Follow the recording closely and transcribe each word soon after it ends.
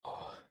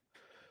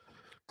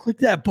Click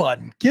that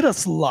button. Get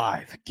us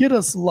live. Get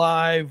us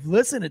live.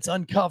 Listen, it's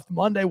Uncuffed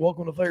Monday.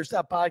 Welcome to Flair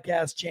Stop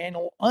Podcast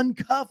channel.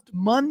 Uncuffed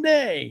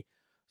Monday.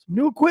 Some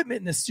new equipment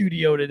in the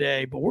studio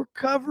today, but we're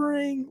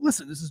covering,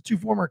 listen, this is two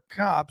former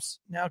cops,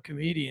 now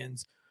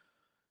comedians,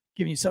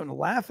 giving you something to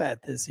laugh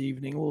at this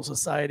evening. A little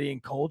society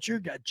and culture.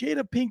 Got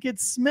Jada Pinkett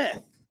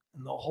Smith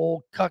and the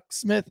whole Cuck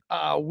Smith,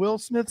 Will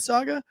Smith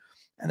saga.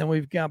 And then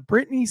we've got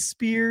Britney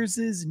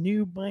Spears'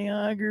 new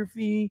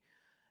biography.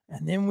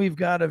 And then we've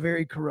got a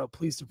very corrupt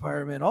police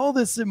department. All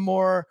this and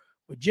more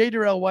with J.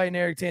 Darrell White and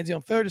Eric Tanzi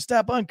on Fair to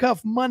Stop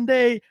Uncuffed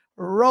Monday.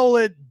 Roll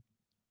it,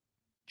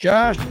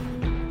 Josh.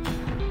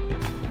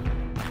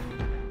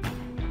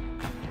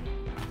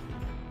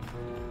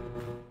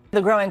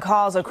 The growing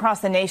calls across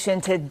the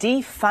nation to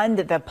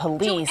defund the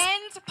police. To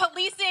end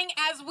policing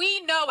as we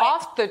know it.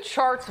 Off the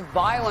charts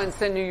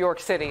violence in New York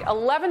City.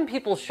 11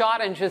 people shot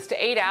in just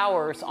 8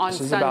 hours on Sunday.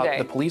 This is Sunday. about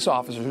the police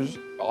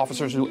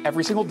officers who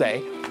every single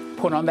day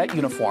put on that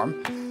uniform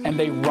and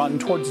they run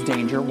towards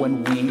danger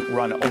when we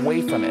run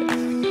away from it.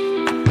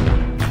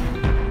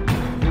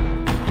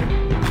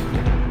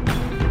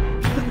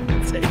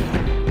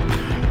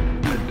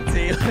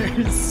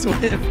 Taylor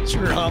Swift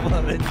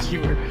drama that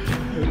you were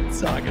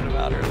talking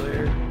about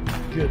earlier.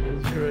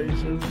 Goodness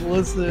gracious.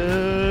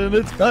 Listen,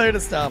 it's Fair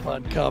to Stop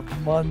Uncuffed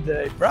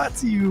Monday, brought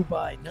to you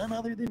by none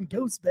other than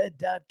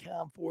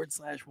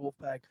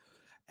ghostbed.com/Wolfpack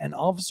and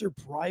Officer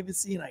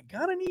Privacy. And I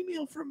got an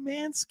email from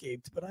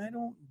Manscaped, but I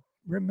don't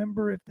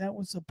remember if that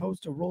was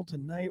supposed to roll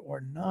tonight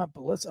or not.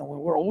 But listen,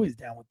 we're always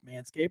down with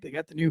Manscaped. They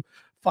got the new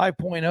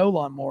 5.0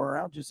 lawnmower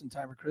out just in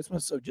time for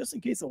Christmas. So just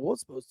in case I was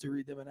supposed to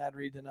read them and ad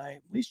read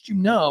tonight, at least you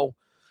know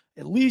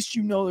there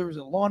was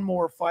a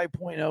lawnmower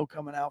 5.0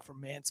 coming out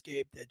from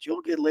Manscaped that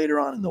you'll get later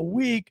on in the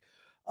week.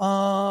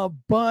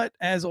 But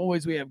as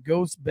always, we have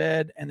Ghost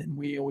Bed, and then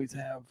we always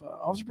have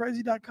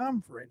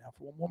OfficerPrivacy.com for right now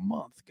for 1 more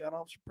month. Got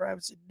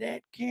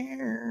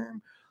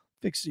OfficerPrivacy.com.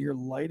 Fix your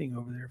lighting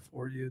over there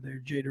for you there,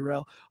 J.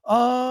 Darrell.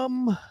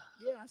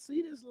 Yeah, I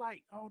see this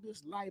light, all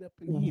this light up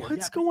in here.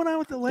 What's going on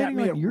with the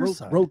lighting on your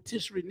side?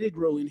 Rotisserie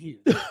Negro in here.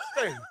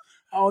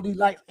 All these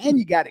lights, and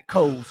you got it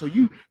cold. So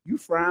you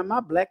frying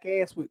my black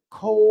ass with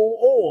cold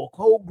oil,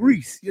 cold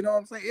grease. You know what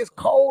I'm saying? It's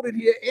cold in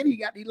here, and you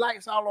got these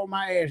lights all on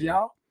my ass,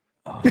 y'all.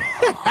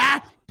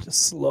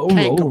 Just slow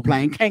Can't roll.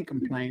 Can't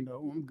complain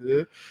though. I'm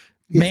good.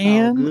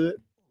 Man,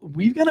 good.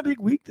 We've got a big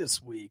week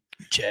this week,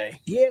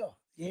 Jay. Yeah,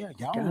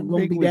 y'all are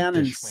gonna be down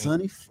in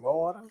sunny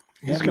Florida.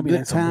 It's Having a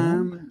good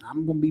time.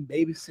 I'm gonna be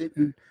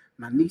babysitting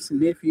my niece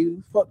and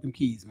nephew. Fuck them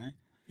kids, man.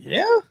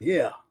 Yeah.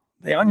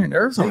 They on your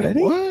nerves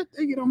already? What?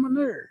 They get on my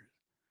nerves.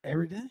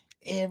 Every day?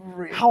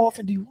 How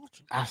often do you watch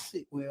them? I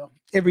sit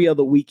every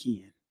other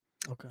weekend.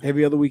 Okay.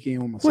 Every other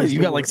weekend with my sister. You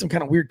got like some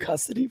kind of weird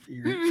custody for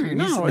your niece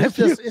no, and it's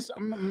nephew? just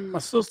my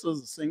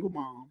sister's a single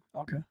mom.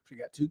 Okay. She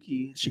got 2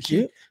 kids. She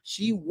cute?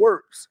 She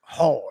works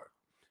hard.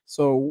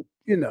 So,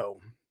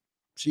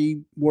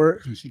 she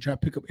works and she try to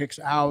pick up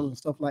extra hours and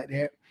stuff like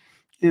that.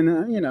 And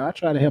I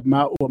try to help him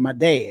out with my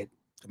dad.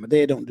 My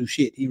dad don't do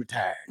shit. He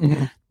retired.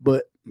 Mm-hmm.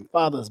 But my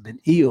father's been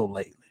ill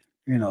lately.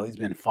 He's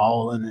been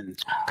falling and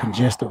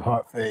congestive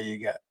heart failure,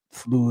 got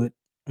fluid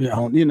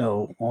on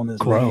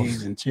his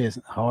legs and chest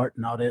and heart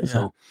and all that. Yeah.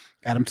 So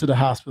got him to the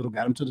hospital,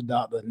 got him to the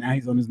doctor. Now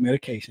he's on his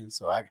medication.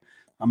 So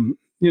I'm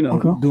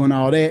doing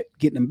all that,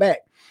 getting him back.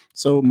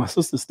 So my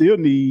sister still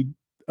need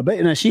a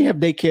baby. Now she have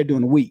daycare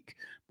during the week,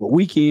 but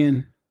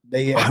weekend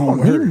they at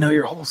home. I don't even know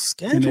your whole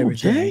schedule,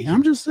 Jay.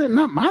 I'm just setting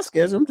up my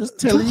schedule. I'm just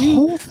telling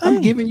you.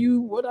 I'm giving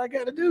you what I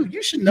got to do.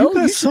 You should know.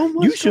 You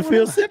should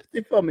feel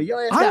sympathy for me.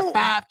 Your ass got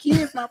 5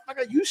 kids,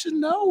 motherfucker. You should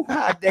know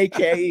how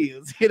daycare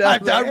is. I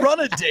run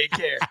a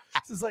daycare.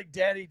 This is like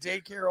daddy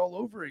daycare all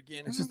over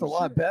again. It's just a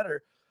lot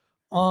better.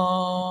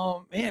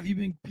 Man, have you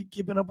been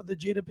keeping up with the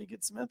Jada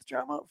Pinkett Smith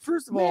drama?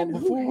 First of all,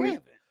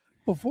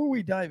 before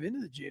we dive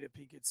into the Jada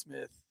Pinkett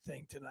Smith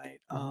thing tonight,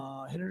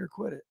 hit it or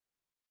quit it.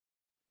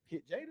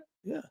 Hit Jada?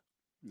 Yeah.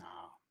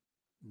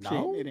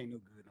 No. It ain't no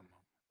good no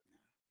more.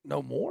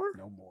 No more?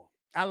 No more.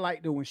 I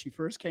liked her when she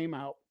first came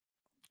out,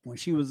 when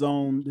she was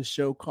on the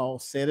show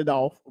called Set It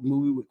Off, a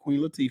movie with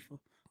Queen Latifah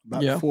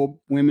about 4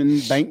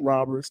 women bank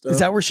robbers stuff. Is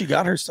that where she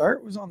got her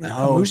start? Was on that?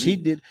 No, movie? she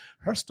did.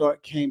 Her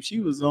start came. She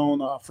was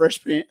on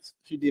Fresh Prince.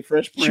 She did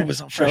Fresh Prince. She was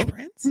on Fresh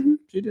Prince? Mm-hmm.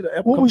 She did an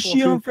episode. What was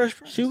she on Fresh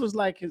Prince? She was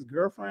like his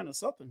girlfriend or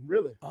something,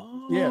 really.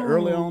 Oh. Yeah,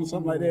 early on,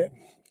 something like that.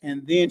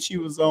 And then she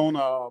was on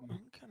A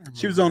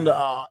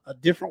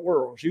Different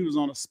World. She was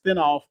on a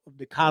spinoff of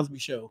the Cosby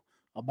Show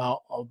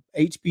about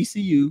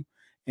HBCU,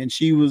 and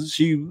she was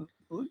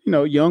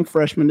young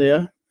freshman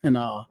there, and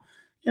so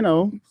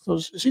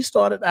she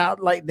started out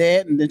like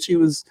that, and then she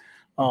was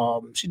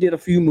she did a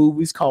few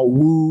movies called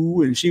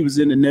Woo, and she was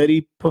in The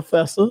Nutty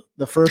Professor,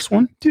 the first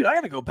one. Dude, I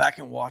gotta go back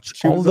and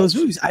watch all of those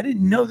movies. I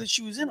didn't know that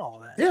she was in all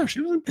that. Yeah,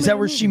 she was in. Is that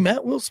where she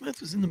met Will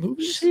Smith? Was in the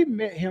movies? She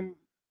met him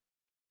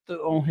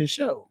on his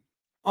show.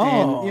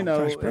 Oh, and,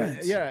 Fresh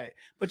Prince. Yeah,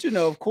 but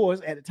of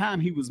course, at the time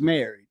he was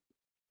married.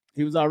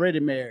 He was already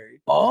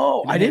married.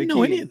 Oh, I didn't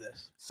know any of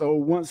this. So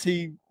once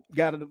he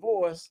got a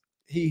divorce,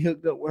 he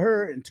hooked up with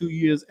her, and 2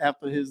 years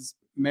after his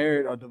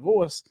married or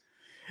divorced,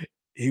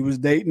 he was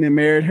dating and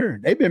married her.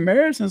 They've been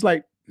married since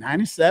like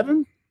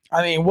 97.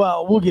 I mean,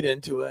 well, we'll get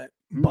into it,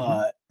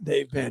 but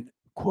they've been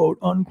quote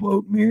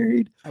unquote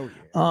married. Oh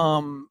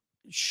yeah.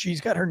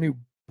 She's got her new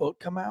book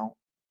come out.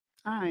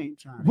 I ain't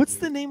trying. What's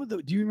the name of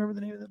the? Do you remember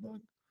the name of that book?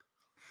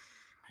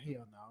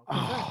 Hell no.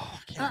 Oh,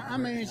 I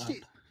mean,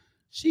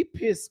 she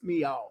pissed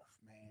me off,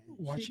 man.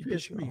 Why she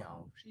pissed me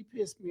off? She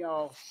pissed me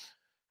off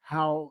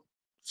how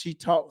she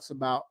talks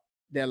about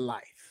their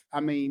life. I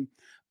mean,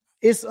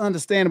 it's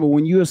understandable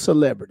when you're a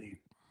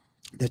celebrity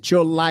that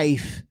your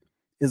life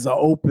is an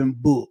open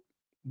book.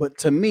 But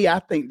to me, I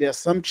think there's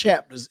some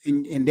chapters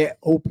in that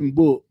open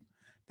book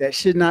that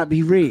should not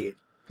be read.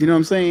 You know what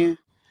I'm saying?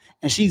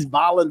 And she's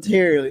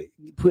voluntarily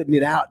putting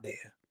it out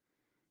there.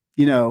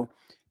 You know,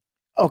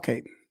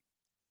 okay.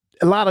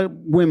 A lot of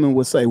women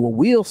would say, well,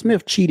 Will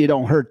Smith cheated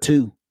on her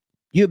too.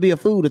 You'd be a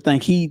fool to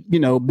think he, big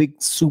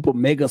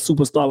mega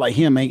superstar like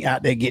him ain't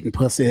out there getting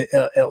pussy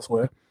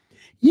elsewhere.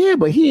 Yeah,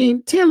 but he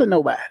ain't telling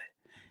nobody.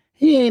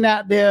 He ain't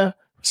out there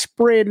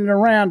spreading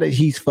around that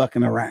he's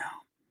fucking around,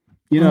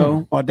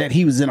 or that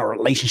he was in a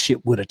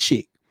relationship with a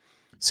chick.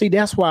 See,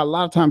 that's why a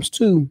lot of times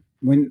too,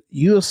 when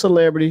you're a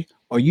celebrity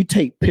or you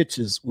take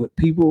pictures with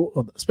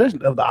people,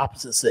 especially of the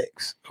opposite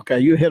sex, okay,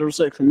 you're a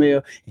heterosexual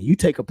male and you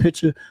take a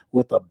picture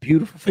with a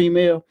beautiful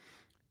female,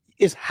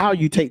 it's how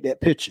you take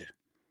that picture.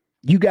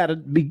 You got to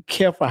be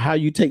careful how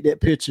you take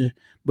that picture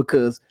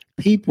because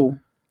people,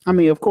 I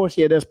mean, of course,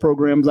 yeah, there's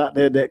programs out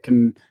there that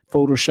can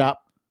Photoshop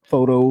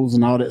photos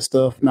and all that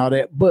stuff and all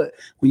that. But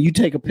when you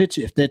take a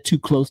picture, if they're too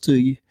close to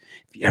you,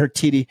 her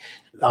titty,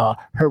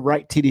 her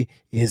right titty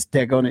is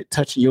daggone it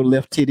touching your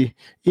left titty,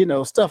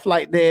 stuff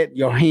like that.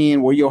 Your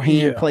hand, where your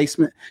hand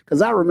placement.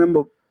 Because I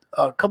remember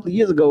a couple of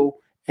years ago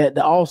at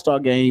the All-Star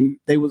game,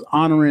 they was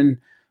honoring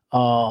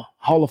Hall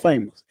of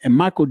Famers, and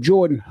Michael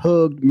Jordan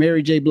hugged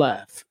Mary J.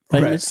 Blige,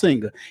 famous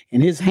singer,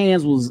 and his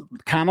hands was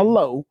kind of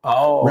low,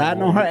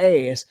 riding on her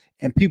ass,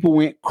 and people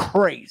went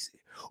crazy.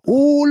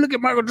 Oh, look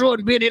at Michael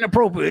Jordan being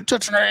inappropriate,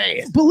 touching her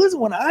ass. But listen,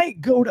 when I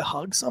go to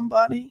hug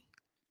somebody,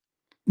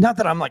 not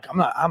that I'm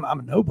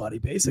a nobody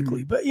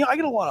basically, but I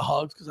get a lot of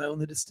hugs because I own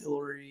the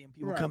distillery and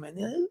people come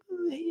in,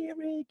 hey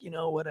Eric,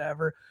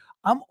 whatever.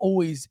 I'm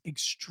always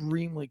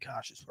extremely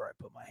cautious where I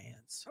put my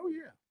hands. Oh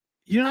yeah.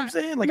 You know what I'm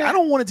saying? Like, I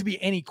don't want it to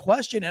be any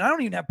question, and I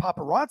don't even have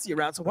paparazzi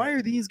around. So why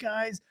are these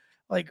guys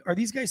are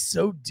these guys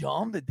so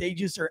dumb that they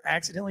just are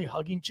accidentally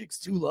hugging chicks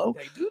too low?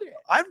 They do that.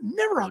 I've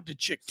never hugged a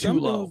chick too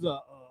low. Dudes,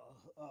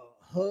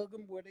 hug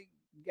them where they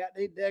got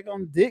their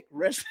daggone dick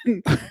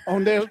resting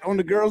on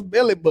the girl's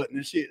belly button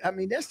and shit. I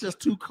mean, that's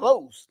just too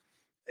close.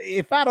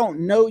 If I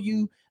don't know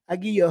you, I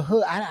give you a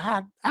hug.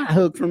 I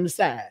hug from the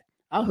side.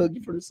 I'll hug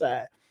you from the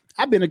side.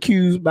 I've been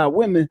accused by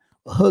women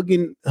of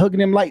hugging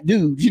them like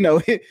dudes,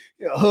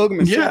 hug them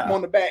and slap them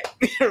on the back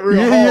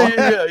real hard.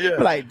 Yeah.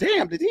 Like,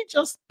 damn, did he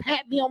just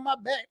pat me on my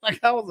back like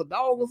I was a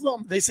dog or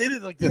something? They say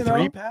that like the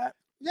three pat.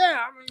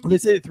 Yeah, I mean, they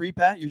say the three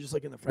pat. You're just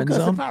like in the friend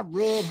zone. If I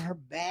rub her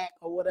back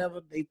or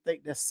whatever, they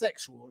think that's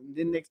sexual, and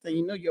then next thing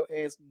you know, your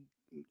ass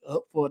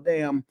up for a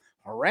damn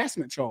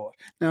harassment charge.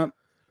 Now,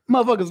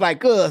 motherfuckers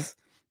like us,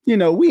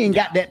 we ain't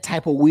got that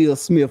type of Will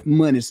Smith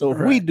money, so if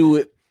we do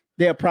it,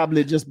 they'll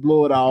probably just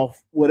blow it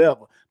off,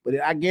 whatever.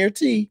 But I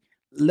guarantee,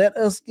 let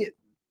us get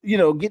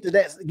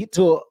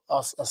to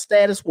a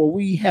status where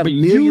we have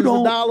millions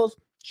of dollars.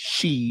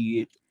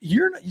 Shit,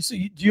 you're not. So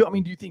do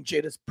you think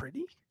Jada's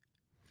pretty?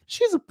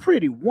 She's a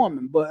pretty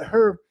woman, but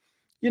her,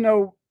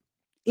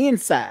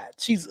 inside,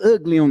 she's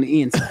ugly on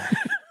the inside.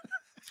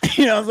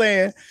 You know what I'm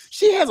saying?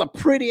 She has a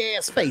pretty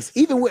ass face,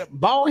 even with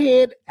bald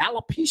head,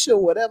 alopecia,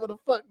 whatever the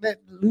fuck that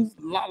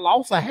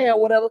loss of hair,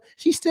 whatever.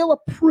 She's still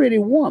a pretty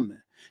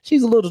woman.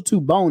 She's a little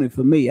too bony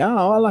for me.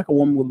 I like a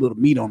woman with a little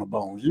meat on the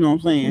bones. You know what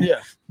I'm saying? Yeah.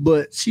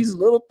 But she's a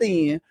little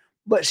thin,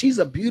 but she's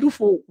a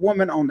beautiful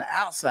woman on the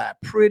outside,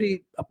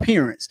 pretty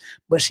appearance,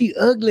 but she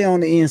ugly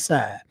on the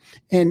inside.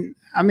 And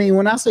I mean,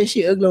 when I say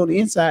she ugly on the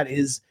inside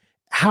is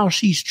how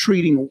she's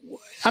treating,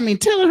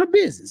 telling her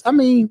business. I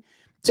mean,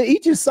 to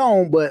each his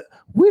own, but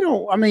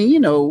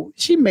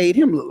she made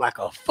him look like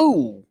a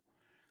fool,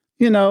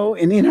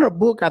 and in her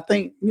book, I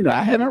think,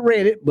 I haven't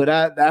read it, but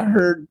I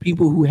heard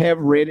people who have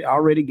read it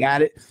already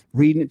got it,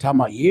 reading it,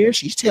 talking about, yeah,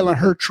 she's telling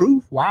her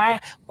truth.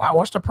 Why?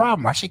 What's the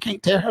problem? Why she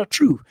can't tell her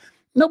truth?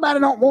 Nobody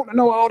don't want to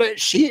know all that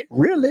shit,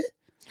 really.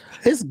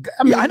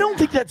 I don't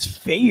think that's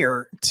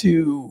fair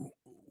to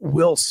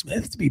Will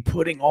Smith to be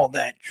putting all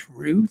that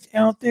truth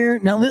out there.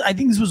 Now, I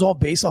think this was all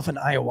based off an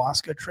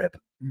ayahuasca trip.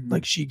 Mm-hmm.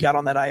 Like, she got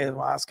on that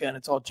ayahuasca and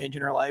it's all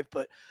changing her life.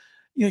 But,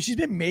 she's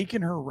been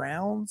making her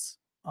rounds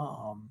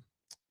on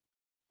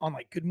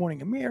like Good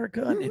Morning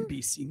America and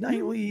NBC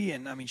Nightly.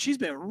 And she's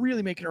been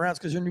really making her rounds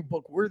because her new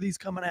book Worthy's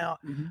coming out,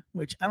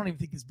 which I don't even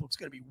think this book's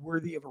going to be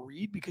worthy of a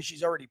read because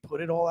she's already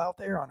put it all out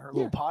there on her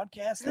little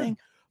podcast thing.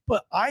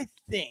 But I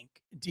think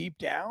deep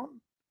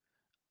down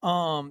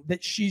that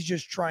she's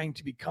just trying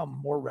to become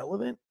more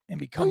relevant and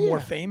become more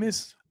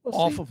famous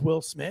off of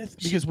Will Smith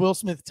because Will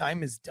Smith's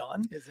time is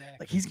done. Exactly.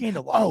 Like, he's gained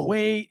a lot of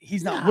weight.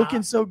 He's not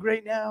looking so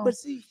great now. But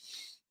see,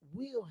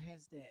 Will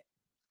has that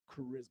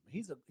charisma.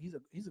 He's a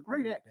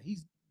great actor.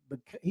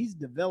 He's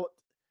developed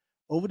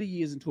over the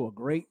years into a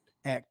great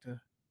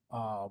actor.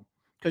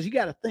 Because you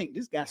got to think,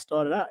 this guy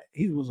started out,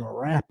 he was a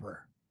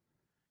rapper.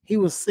 He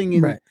was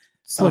singing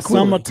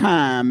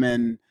Summertime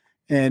and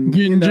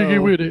getting jiggy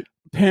with it.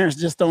 Parents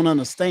Just Don't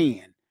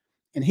Understand.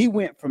 And he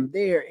went from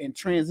there and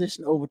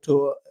transitioned over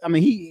to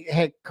he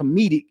had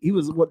comedic. He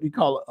was what we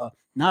call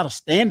not a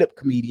stand-up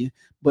comedian,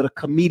 but a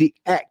comedic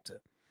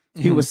actor.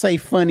 Mm-hmm. He would say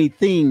funny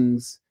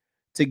things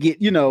to get,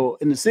 in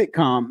the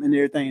sitcom and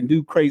everything and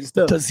do crazy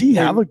stuff. Does he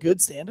have a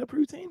good stand-up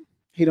routine?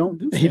 He don't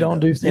do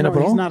stand-up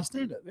at all? He's not a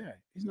stand-up. Yeah,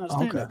 he's not a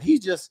stand-up.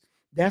 Okay.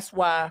 That's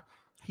why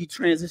he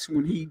transitioned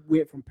when he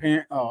went from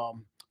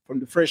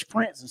the Fresh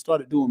Prince and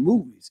started doing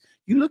movies.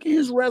 You look at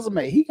his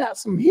resume, he got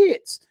some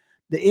hits.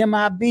 The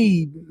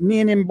MIB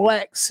Men in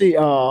Black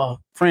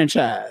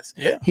franchise.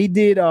 Yeah. He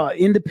did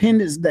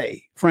Independence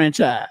Day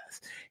franchise.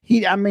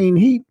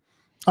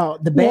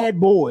 The Bad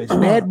Boys.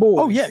 Bad Boys.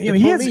 Oh yeah, he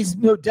has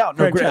no doubt,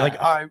 no great. Like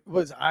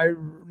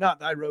not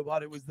the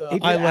iRobot. It was the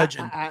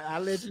iLegend.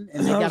 iLegend,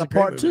 and they got a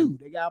part 2.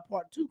 They got a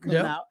part 2 coming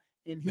out,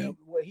 and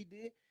what he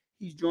did,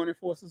 he's joining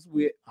forces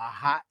with a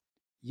hot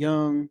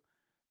young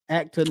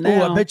actor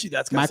now. Oh, I bet you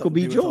that's got Michael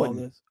B.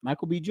 Jordan.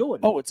 Michael B.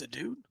 Jordan. Oh, it's a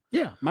dude.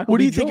 Yeah. What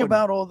do you think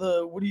about all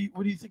the? What do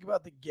you think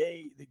about the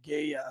gay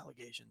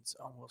allegations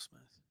on Will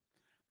Smith?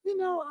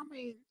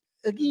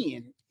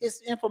 Again,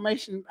 it's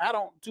information I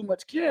don't too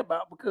much care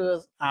about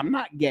because I'm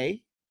not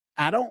gay.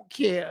 I don't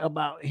care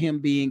about him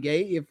being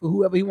gay. If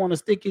whoever he want to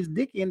stick his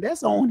dick in,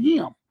 that's on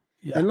him.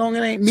 Yeah. As long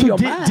as it ain't me or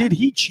mine. Did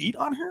he cheat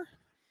on her?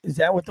 Is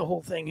that what the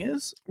whole thing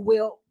is?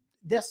 Well,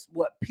 that's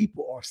what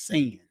people are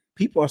saying.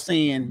 People are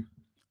saying,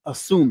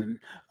 assuming,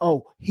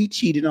 he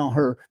cheated on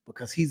her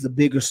because he's a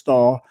bigger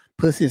star,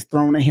 puts his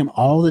throne at him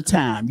all the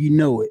time. You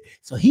know it.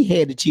 So he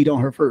had to cheat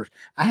on her first.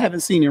 I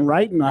haven't seen in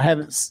writing. I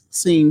haven't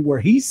seen where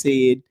he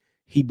said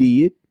he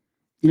did.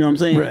 You know what I'm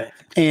saying? Right.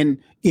 And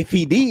if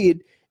he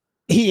did,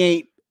 he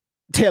ain't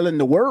telling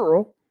the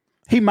world.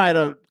 He might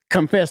have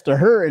confessed to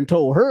her and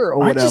told her or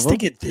whatever. I just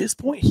think at this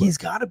point, he's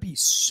got to be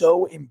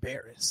so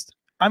embarrassed.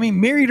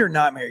 Married or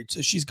not married.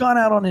 So she's gone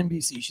out on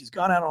NBC. She's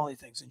gone out on all these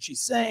things. And she's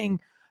saying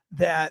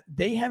that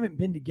they haven't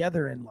been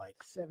together in like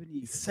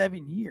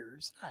 7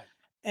 years. Right.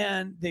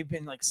 And they've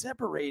been like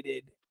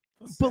separated.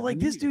 But like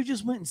this dude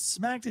just went and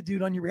smacked a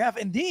dude on your behalf.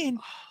 And then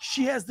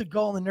she has the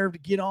gall and the nerve to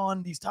get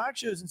on these talk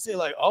shows and say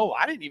like,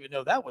 I didn't even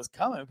know that was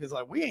coming because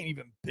like we ain't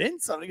even been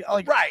something.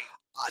 Like, right.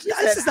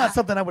 This is not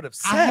something I would have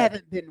said. I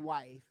haven't been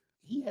wife.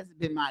 He hasn't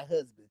been my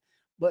husband.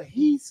 But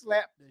he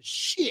slapped the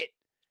shit.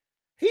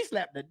 He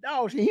slapped the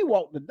dog shit. He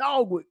walked the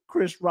dog with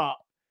Chris Rock.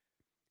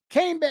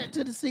 Came back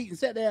to the seat and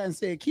sat there and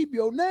said, keep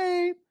your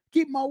name,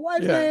 keep my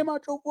wife's name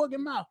out your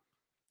fucking mouth.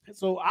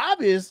 So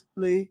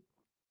obviously,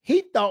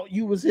 he thought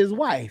you was his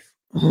wife.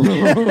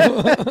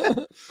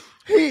 Because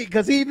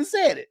he even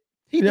said it.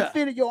 He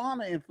defended your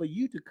honor. And for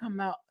you to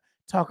come out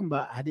talking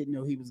about, I didn't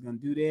know he was going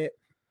to do that.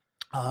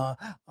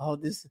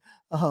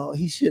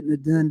 He shouldn't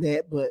have done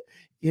that. But,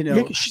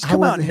 she's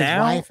come out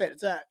now. Wife at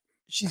the time.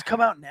 She's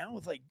come out now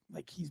with like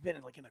he's been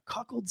in a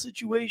cuckold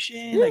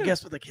situation, I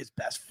guess with like his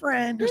best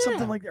friend or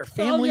something like their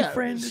family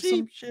friend or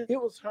some shit. It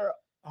was her.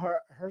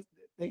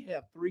 They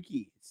have 3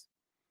 kids.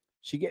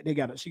 She got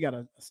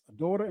a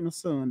daughter and a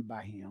son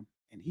by him,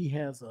 and he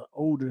has an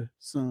older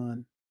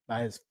son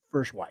by his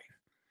first wife.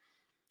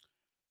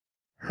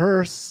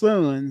 Her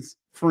son's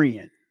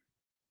friend,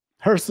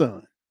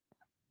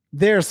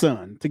 their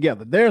son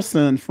together. Their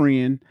son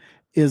friend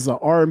is an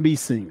R&B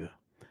singer.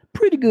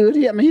 Pretty good.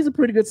 Yeah, he's a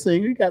pretty good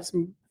singer. He got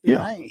some.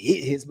 I ain't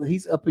hit his, but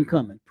he's up and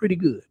coming. Pretty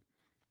good.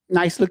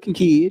 Nice looking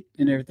kid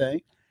and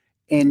everything.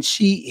 And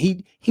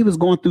he was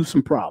going through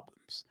some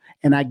problems,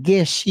 and I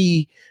guess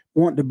she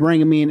wanted to bring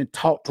him in and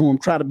talk to him,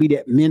 try to be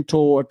that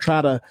mentor,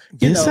 try to.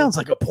 This sounds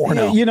like a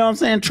porno. You know what I'm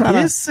saying?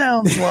 This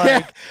sounds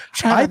like.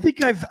 I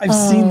think I've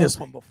seen this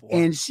one before.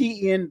 And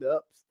she ended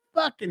up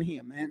fucking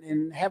him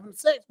and having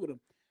sex with him.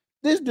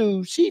 This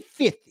dude, she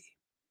 50.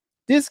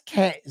 This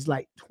cat is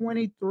like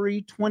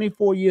 23,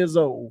 24 years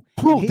old.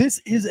 Bro, this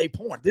is a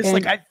porn.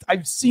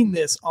 I've seen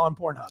this on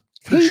Pornhub.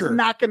 He's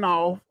knocking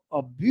off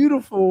a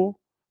beautiful,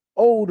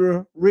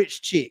 older,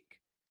 rich chick.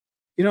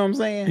 You know what I'm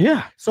saying?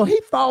 Yeah. So he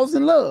falls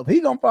in love. He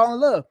gonna fall in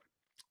love.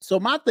 So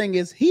my thing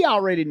is, he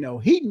already know.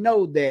 He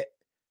know that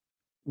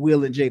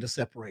Will and Jada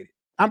separated.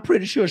 I'm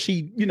pretty sure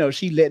she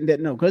letting that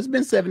know because it's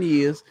been 7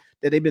 years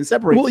that they've been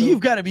separated. Well, you've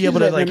got to be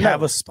able to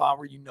have a spot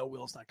where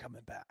Will's not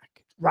coming back.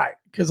 Right.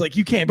 Because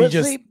you can't be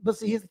But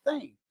see, here's the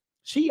thing.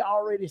 She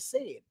already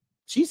said.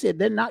 She said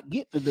they're not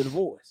getting the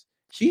divorce.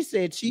 She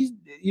said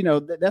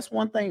that's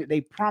one thing that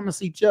they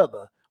promise each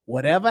other.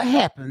 Whatever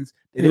happens,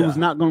 that it was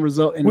not going to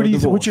result in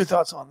divorce. What's your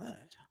thoughts on that?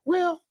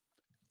 Well,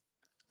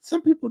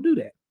 some people do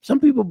that. Some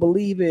people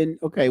believe in,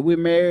 okay, we're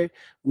married.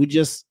 We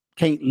just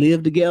can't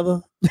live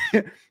together.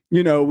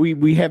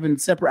 We having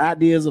separate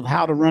ideas of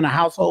how to run a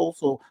household.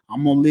 So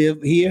I'm going to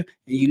live here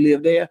and you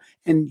live there.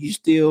 And you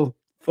still,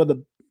 for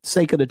the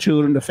sake of the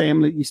children, the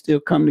family, you still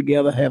come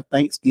together, have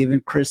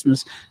Thanksgiving,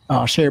 Christmas,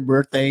 share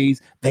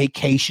birthdays,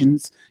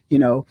 vacations. You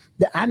know,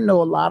 I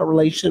know a lot of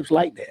relationships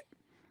like that.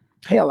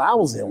 Hell, I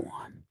was in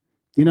one.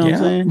 You know what I'm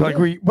saying? Like,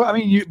 you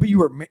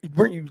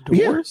weren't you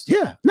divorced?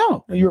 Yeah.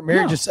 No. You were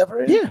married, just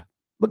separated? Yeah.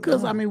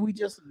 Because, we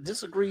just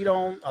disagreed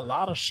on a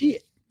lot of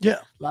shit. Yeah.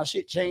 A lot of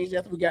shit changed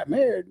after we got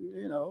married,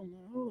 Yeah.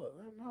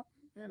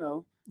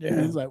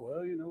 And it's like,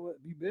 well, you know what?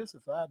 It'd be best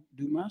if I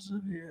do my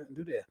stuff here and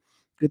do that.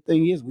 Good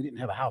thing is we didn't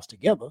have a house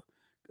together.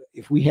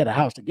 If we had a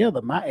house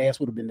together, my ass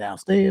would have been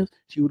downstairs.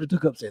 She would have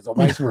took upstairs or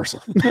vice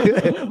versa.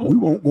 We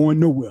won't go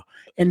nowhere.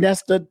 And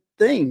that's the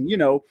thing,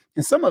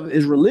 and some of it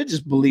is religious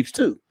beliefs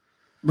too.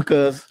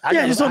 Because I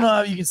just don't know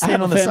how you can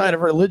stand on the side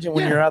of religion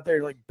when you're out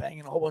there like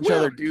banging a whole bunch of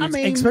other dudes,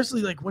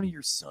 especially like one of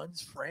your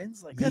son's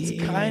friends. Like that's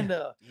kind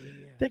of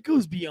that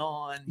goes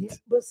beyond. Yeah.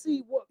 But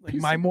see what like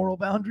my moral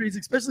boundaries,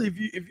 especially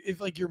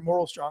if like your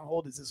moral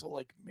stronghold is this whole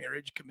like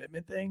marriage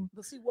commitment thing.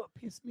 But see what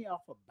pissed me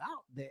off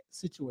about that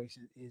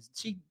situation is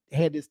she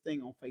had this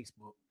thing on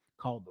Facebook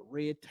called the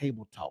Red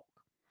Table Talk,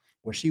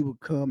 where she would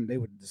come, they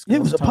would discuss. It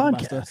was a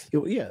podcast.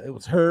 It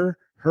was her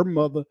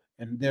mother,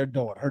 and her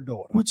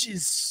daughter, which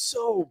is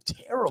so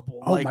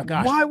terrible. Oh, like, my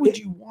gosh. Why would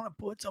you want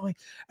to put something?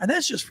 And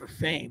that's just for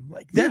fame.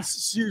 Like, that's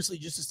seriously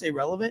just to stay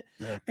relevant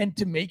and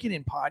to make it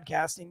in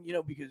podcasting.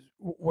 Because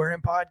we're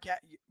in podcast.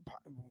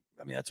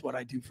 That's what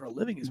I do for a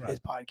living is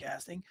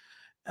podcasting.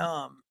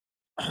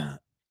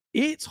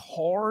 It's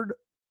hard.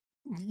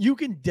 You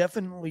can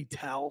definitely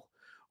tell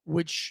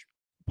which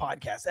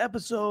podcast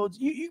episodes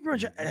you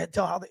can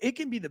tell how it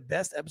can be the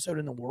best episode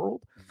in the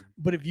world,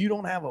 but if you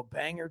don't have a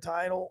banger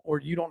title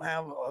or you don't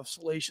have a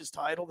salacious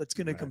title that's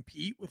going to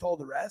compete with all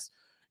the rest,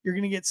 you're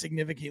going to get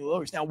significantly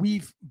lower. Now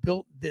we've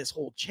built this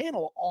whole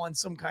channel on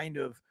some kind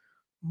of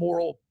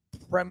moral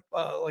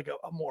like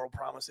a moral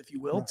promise, if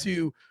you will,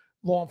 to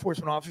law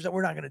enforcement officers that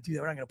we're not going to do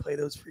that. We're not going to play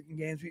those freaking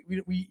games.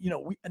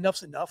 We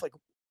enough's enough. Like,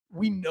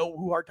 we know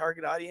who our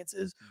target audience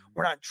is.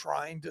 We're not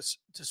trying to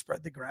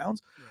spread the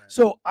grounds. Right.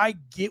 So I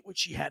get what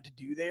she had to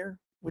do there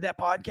with that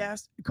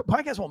podcast.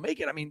 Podcast won't make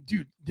it.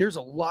 Dude, there's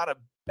a lot of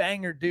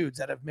banger dudes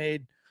that have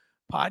made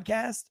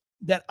podcasts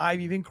that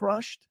I've even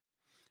crushed.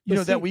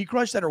 That we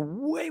crushed that are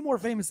way more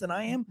famous than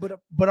I am.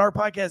 But our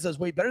podcast does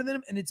way better than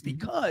them. And it's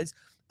because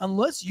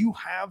unless you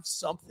have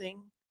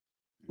something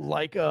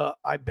like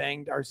I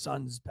banged our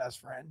son's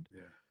best friend.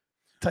 Yeah.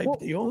 Type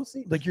deal,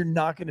 like you're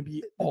not going to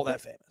be all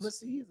that famous. Let's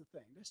see. Here's the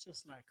thing. It's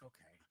just like,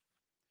 okay,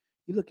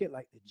 you look at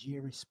like the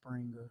Jerry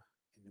Springer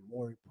and the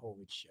Maury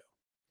Povich show.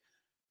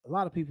 A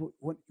lot of people,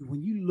 when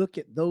you look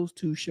at those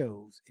two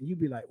shows, and you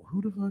be like, well,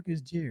 who the fuck is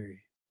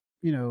Jerry?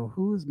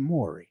 Who is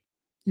Maury?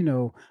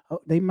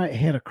 They might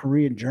had a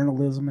career in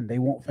journalism and they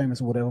weren't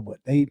famous or whatever, but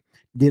they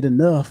did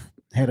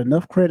had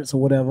enough credits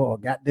or whatever, or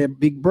got their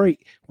big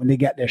break when they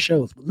got their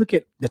shows. But look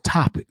at the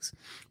topics.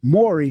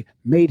 Maury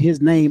made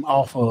his name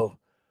off of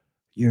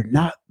 "You're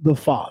not the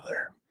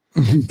father,"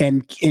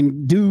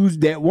 and dudes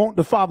that want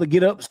the father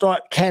get up,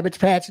 start Cabbage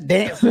Patch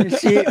dancing and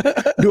shit,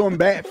 doing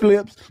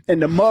backflips,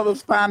 and the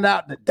mothers find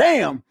out that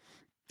damn,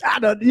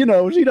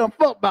 she done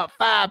fucked about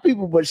 5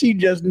 people, but she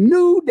just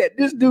knew that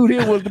this dude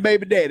here was the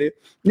baby daddy.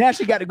 Now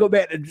she got to go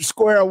back to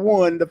square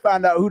one to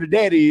find out who the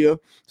daddy is.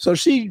 So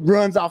she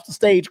runs off the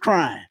stage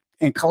crying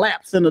and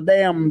collapses in the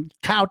damn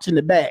couch in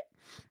the back.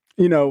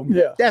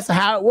 That's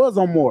how it was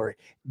on Maury.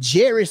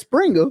 Jerry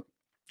Springer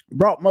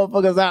brought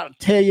motherfuckers out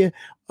to tell you,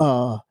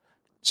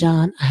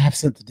 John, I have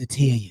something to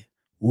tell you.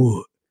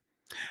 What?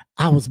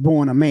 I was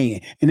born a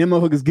man. And them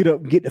motherfuckers get up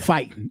and get to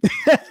fighting.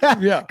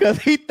 Because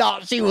he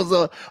thought she was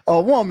a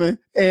woman,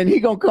 and he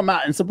gonna come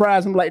out and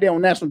surprise him like that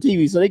on national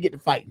TV. So they get to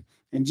fighting.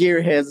 And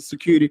Jerry has the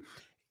security.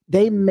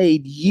 They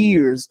made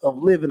years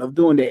of living of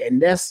doing that.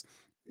 And that's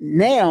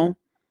now,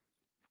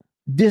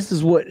 this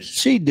is what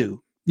she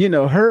do.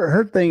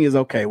 Her thing is,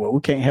 okay, well, we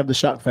can't have the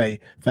shock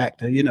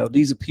factor.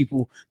 These are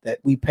people that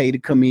we pay to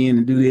come in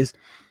and do this.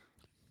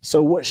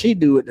 So what she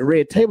do at the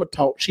Red Table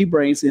Talk, she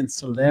brings in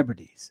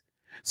celebrities.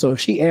 So if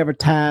she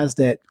advertised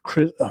that,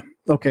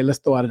 let's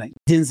throw out a name,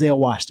 Denzel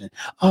Washington.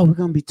 Oh, we're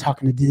going to be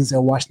talking to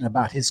Denzel Washington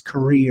about his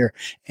career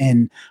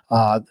and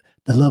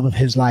the love of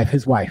his life,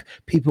 his wife.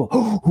 People,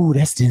 oh,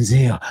 that's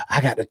Denzel.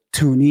 I got to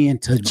tune in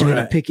to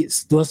Jada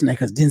Pinkett's listening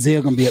because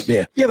Denzel going to be up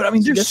there. Yeah, but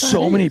there's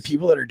so many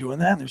people that are doing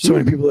that. There's so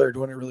many people that are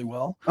doing it really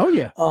well. Oh,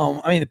 yeah.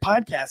 The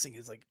podcasting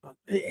is like,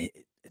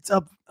 it's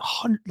up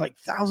 100, like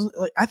thousands.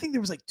 Like I think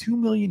there was like 2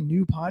 million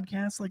new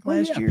podcasts like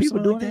last year.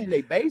 People doing it in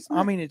their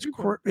basement.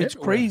 It's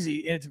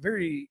crazy, and it's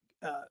very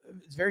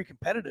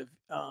competitive.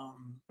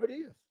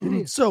 It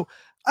is. So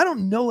I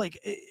don't know, like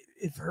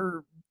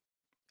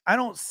I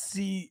don't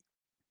see.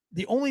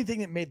 The only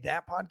thing that made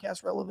that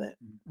podcast relevant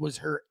was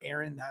her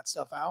airing that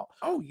stuff out.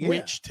 Oh yeah,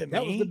 which to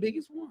me was the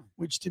biggest one.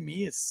 Which to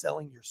me is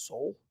selling your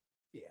soul.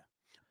 Yeah,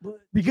 but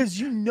because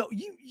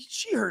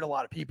she hurt a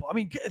lot of people.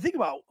 Think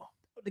about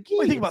the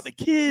kids. Think about the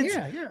kids.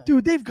 Yeah.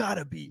 Dude, they've got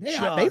to be.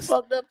 Yeah, they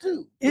fucked up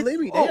too.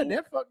 Believe me,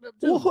 they're fucked up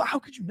too. Well, how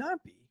could you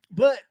not be?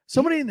 But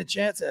somebody in the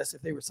chat asked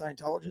if they were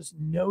Scientologists.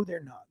 No,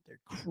 they're not.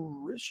 They're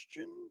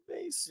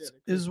Christian-based beast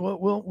is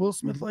what Will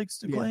Smith likes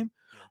to claim.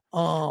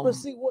 But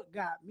see, what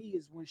got me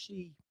is when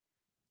she,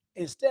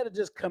 instead of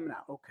just coming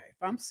out, okay,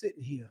 if I'm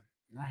sitting here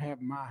and I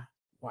have my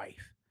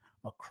wife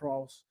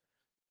across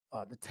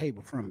the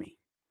table from me,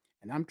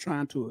 and I'm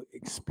trying to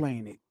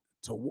explain it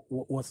to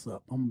what's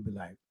up, I'm gonna be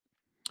like,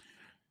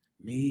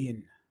 me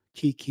and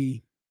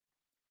Kiki,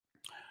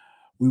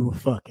 we were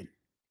fucking.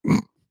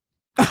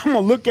 I'm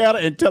gonna look at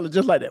her and tell her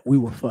just like that, we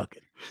were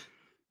fucking.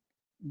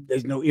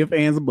 There's no ifs,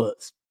 ands, or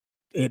buts.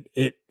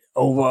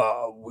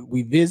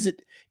 We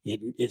visit.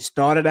 It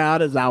started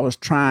out as I was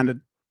trying to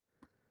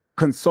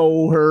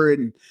console her,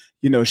 and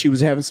she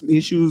was having some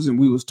issues, and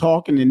we was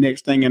talking. And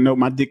next thing I know,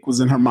 my dick was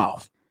in her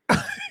mouth.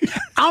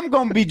 I'm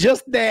gonna be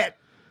just that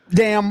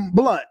damn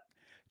blunt.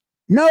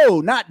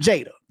 No, not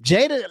Jada.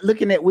 Jada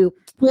looking at Will.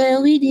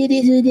 Well, we did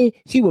it.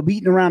 She was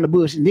beating around the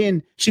bush, and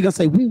then she gonna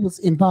say we was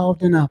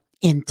involved in a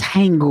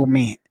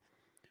entanglement.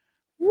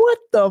 What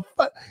the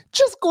fuck?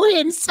 Just go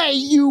ahead and say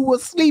you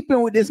was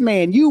sleeping with this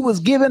man. You was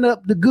giving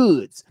up the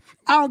goods.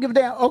 I don't give a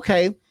damn.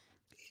 Okay.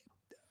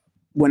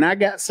 When I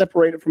got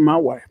separated from my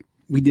wife,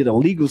 we did a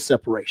legal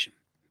separation,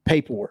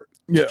 paperwork.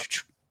 Yeah.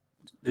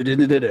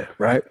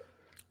 Right.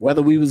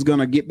 Whether we was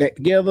gonna get back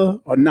together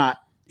or not,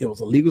 it was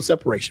a legal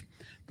separation.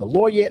 The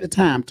lawyer at the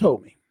time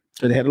told me,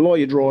 so they had a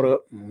lawyer draw it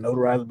up,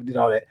 notarized, we did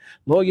all that.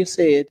 Lawyer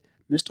said,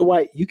 Mr.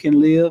 White, you can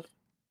live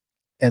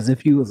as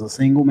if you was a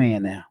single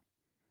man now.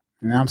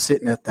 And I'm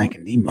sitting there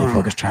thinking, these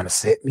motherfuckers trying to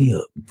set me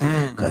up.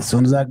 Because as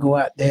soon as I go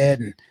out there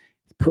and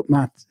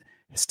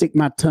stick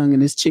my tongue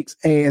in this chick's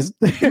ass,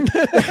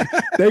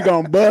 they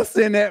gonna bust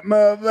in that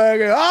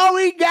motherfucker. Oh,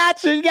 we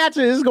got you.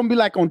 It's gonna be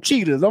like on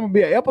Cheaters. I'm gonna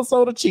be an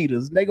episode of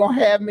Cheaters. They gonna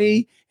have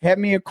me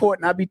in court,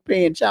 and I be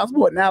paying child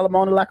support and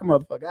alimony like a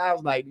motherfucker. I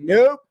was like,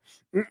 nope,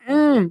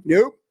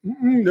 nope.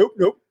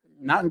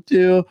 Not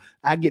until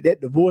I get that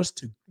divorce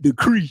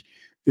decree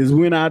is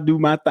when I do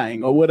my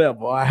thing or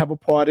whatever. Or I have a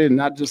party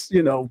and I just,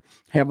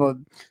 have a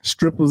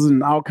strippers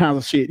and all kinds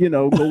of shit,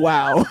 go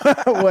wild,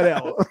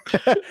 whatever.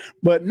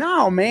 But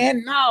no,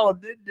 man, no,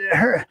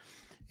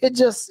 it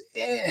just,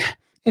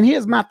 and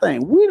here's my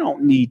thing. We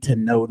don't need to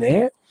know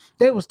that.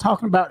 They was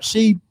talking about,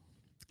 she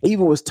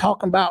even was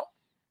talking about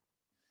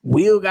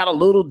Will got a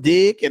little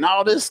dick and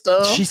all this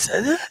stuff. She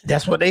said that?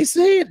 That's what they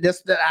said.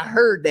 I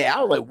heard that.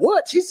 I was like,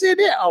 what? She said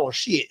that? Oh,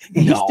 shit.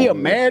 And he's still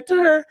married to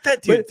her?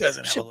 That dude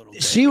doesn't have a little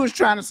dick. She was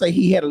trying to say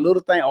he had a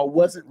little thing or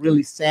wasn't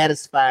really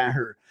satisfying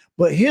her.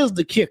 But here's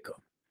the kicker.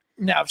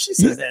 Now, if she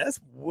says that, that's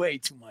way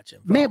too much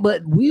info. Man,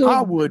 but Will...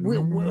 I would...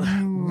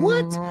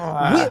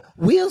 What?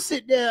 We'll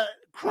sit there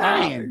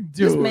crying.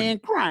 This man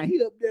crying.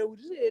 He up there with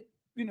his head,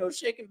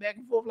 shaking back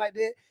and forth like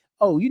that.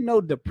 Oh,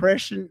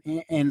 depression,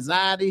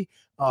 anxiety,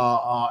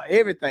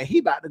 everything. He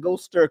about to go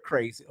stir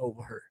crazy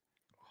over her.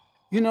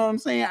 You know what I'm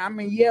saying? I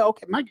mean, yeah,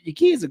 okay, your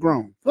kids are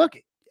grown. Fuck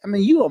it. I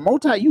mean, you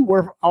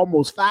worth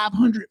almost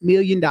 $500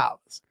 million.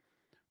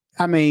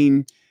 I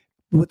mean,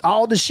 with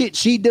all the shit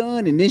she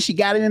done, and then she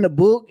got it in the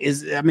book.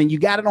 You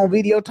got it on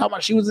video talking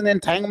about she was in an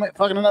entanglement,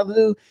 fucking another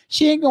dude.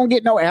 She ain't gonna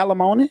get no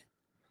alimony.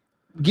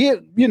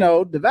 Divide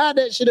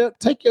that shit up,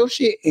 take your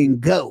shit and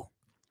go.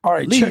 All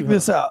right, check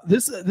this out.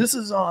 This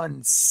is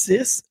on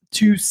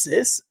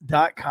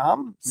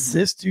sis2sis.com.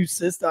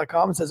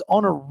 Sis2sis.com. It says,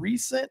 on a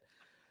recent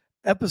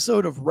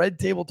episode of Red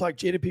Table Talk,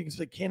 Jada Pinkett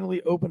Smith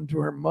candidly opened to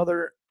her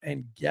mother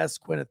and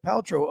guest Gwyneth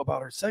Paltrow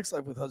about her sex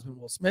life with husband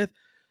Will Smith.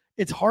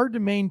 It's hard to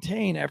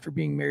maintain after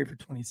being married for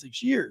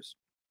 26 years.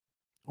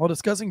 While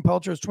discussing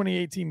Paltrow's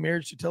 2018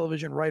 marriage to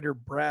television writer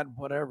Brad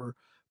whatever,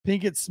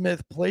 Pinkett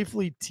Smith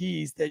playfully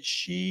teased that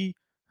she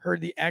heard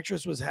the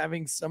actress was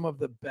having some of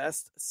the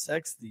best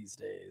sex these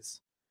days.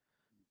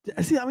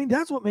 See, I mean,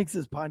 that's what makes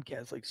this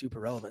podcast like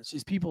super relevant. It's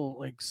just people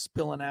like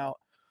spilling out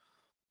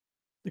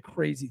the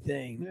crazy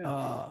thing.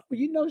 Yeah.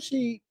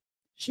 She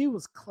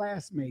was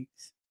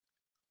classmates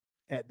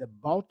at the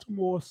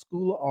Baltimore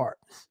School of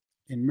Arts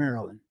in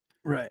Maryland,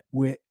 right?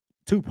 With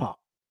Tupac.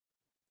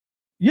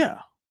 Yeah,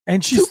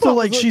 and she's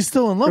still in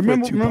love with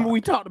Tupac. Remember, we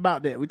talked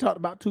about that. We talked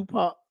about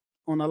Tupac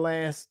on the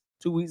last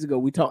 2 weeks ago.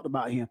 We talked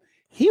about him.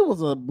 He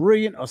was a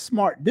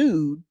smart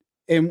dude,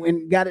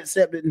 and got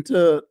accepted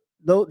into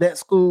that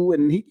school,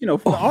 and he, for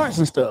the arts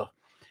and stuff.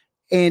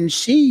 And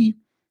she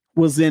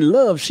was in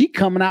love. She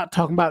coming out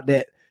talking about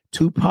that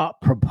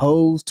Tupac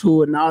proposed to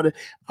her and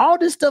all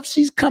this stuff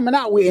she's coming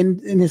out with. And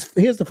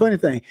here's the funny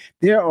thing: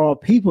 there are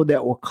people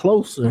that were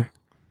closer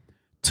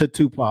to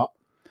Tupac,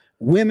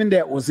 women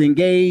that was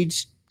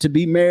engaged to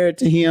be married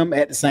to him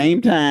at the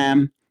same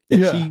time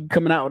that she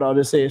coming out with all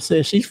this.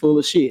 Says she's full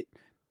of shit.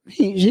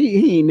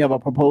 He ain't never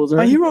proposed to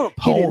her. He wrote a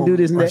poem he didn't do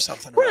this and or that.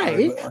 Something.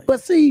 Right.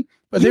 But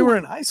they were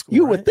in high school.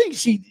 You would think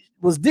she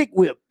was dick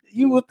whipped.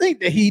 You would think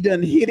that he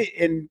done hit it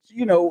and,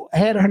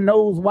 had her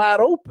nose wide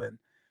open.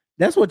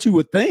 That's what you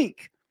would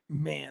think.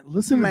 Man,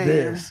 listen to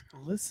this.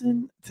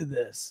 Listen to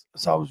this.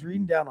 So I was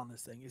reading down on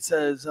this thing. It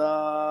says,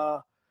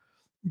 Jada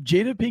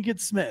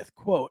Pinkett Smith,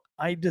 quote,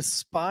 I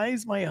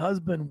despise my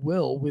husband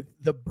Will with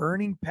the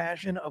burning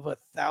passion of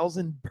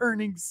 1,000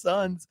 burning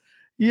suns.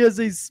 He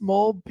has a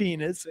small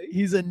penis.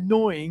 He's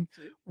annoying.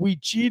 We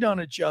cheat on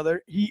each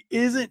other. He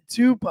isn't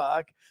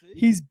Tupac.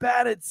 He's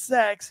bad at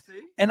sex.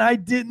 And I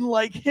didn't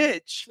like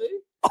Hitch. See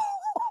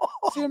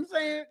what I'm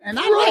saying? And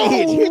I Bro, like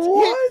Hitch.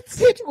 what?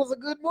 Hitch was a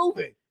good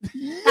movie.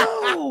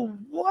 Yo,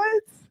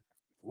 what?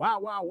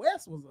 Wild Wild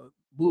West was a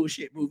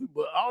bullshit movie,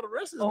 but all the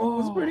rest of the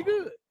movie was pretty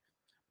good.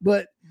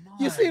 But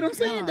you see what I'm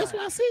saying? That's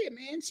what I said,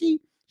 man.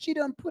 She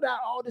done put out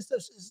all this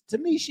stuff. To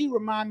me, she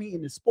remind me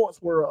in the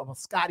sports world of a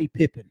Scottie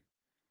Pippen.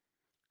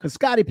 Because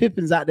Scottie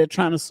Pippen's out there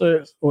trying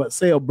to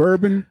sell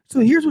bourbon. So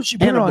here's what she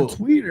put on book.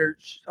 Twitter.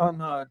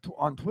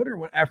 On Twitter,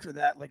 when after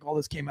that, like all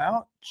this came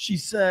out, she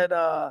said,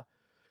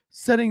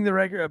 setting the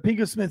record.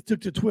 Pinkett Smith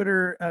took to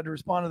Twitter to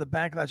respond to the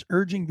backlash,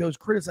 urging those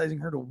criticizing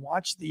her to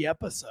watch the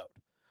episode.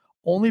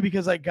 Only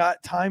because I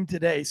got time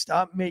today.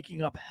 Stop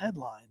making up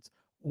headlines.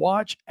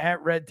 Watch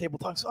at Red Table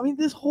Talk. So I mean,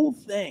 this whole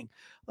thing,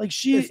 like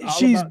she's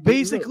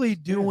basically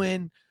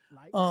doing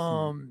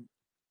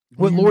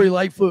what Lori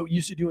Lightfoot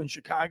used to do in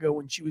Chicago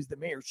when she was the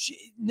mayor.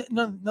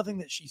 Nothing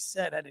that she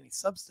said had any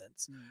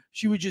substance.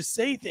 She would just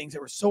say things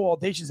that were so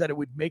audacious that it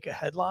would make a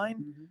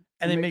headline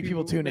and then make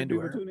people tune into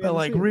her. But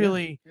like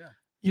really,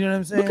 you know what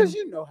I'm saying? Because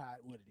you know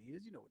what it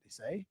is. You know what they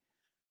say.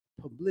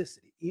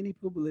 Publicity. Any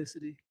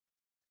publicity,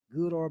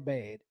 good or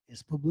bad,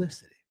 is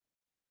publicity.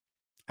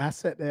 I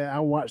sat there. I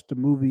watched the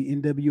movie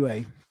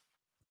NWA.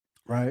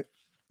 Right.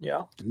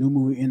 Yeah. The new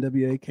movie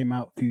NWA came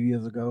out a few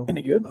years ago.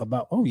 Any good?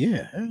 Hell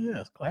yeah,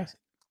 it's classic.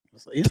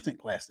 It's an instant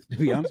classic, to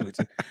be honest with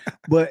you.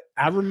 But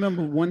I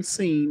remember one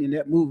scene in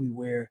that movie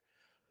where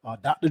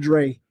Dr.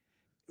 Dre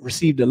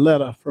received a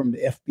letter from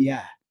the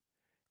FBI,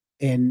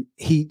 and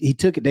he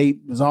took it. They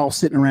was all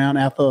sitting around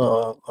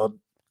after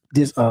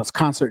this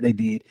concert they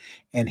did,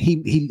 and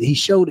he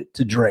showed it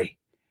to Dre.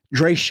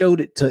 Dre showed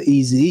it to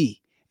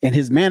Eazy-E, and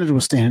his manager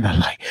was standing there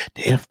like,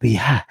 the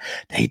FBI,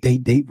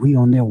 they we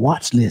on their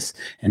watch list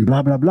and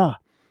blah blah blah.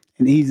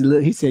 And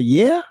he said,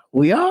 yeah,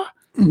 we are.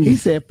 He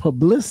said,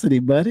 publicity,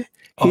 buddy.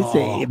 He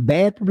said,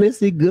 bad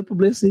publicity, good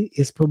publicity,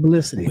 it's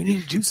publicity. We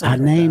need to do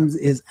something. Our names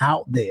is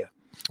out there.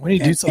 We need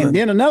to do something. And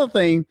then another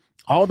thing,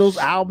 all those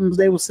albums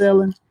they were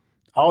selling,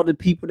 all the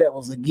people that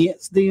was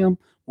against them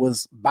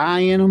was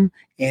buying them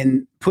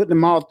and putting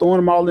them all, throwing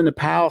them all in the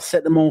pile,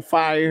 setting them on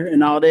fire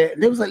and all that.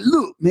 And they was like,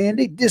 look, man,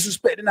 they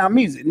disrespecting our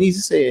music. And he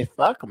said,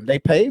 fuck them. They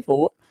paid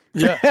for it.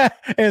 Yeah.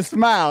 And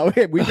smile.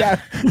 We got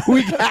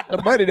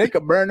the money. They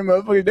could burn them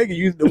up. They could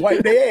use the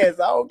wipe their ass.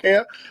 I don't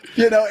care.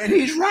 And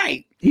he's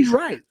right. He's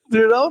right.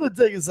 Dude, I want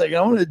to take a second.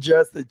 I want to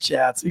address the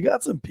chats. We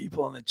got some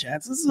people in the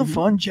chats. This is a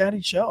fun,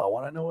 chatty show. I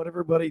want to know what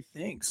everybody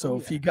thinks. So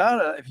if you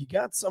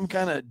got some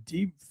kind of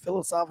deep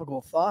philosophical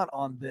thought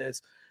on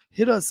this,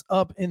 hit us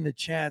up in the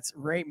chats,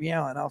 rate me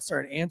out, and I'll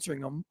start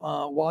answering them.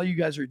 While you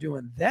guys are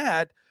doing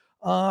that,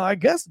 I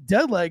guess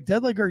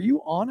Deadleg, are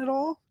you on at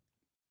all?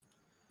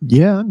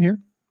 Yeah, I'm here.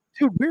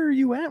 Dude, where are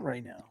you at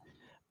right now?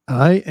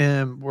 I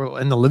am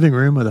in the living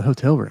room of the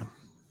hotel room.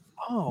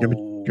 Oh, you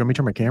want me to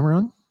turn my camera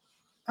on?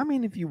 I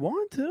mean, if you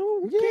want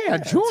to, yeah,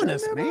 join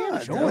us,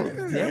 man. Join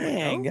us.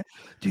 Dang,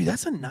 dude,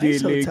 that's a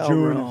nice hotel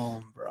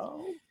room,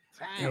 bro.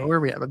 Yeah, where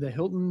are we at? The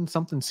Hilton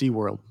something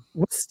SeaWorld.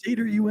 What state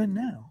are you in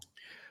now?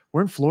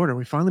 We're in Florida.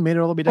 We finally made it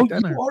all the way down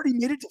there. You already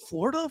made it to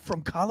Florida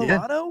from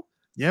Colorado?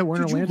 Yeah, we're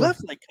in Orlando. You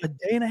left like a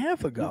day and a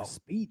half ago.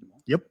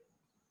 Yep.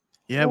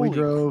 Yeah, Holy we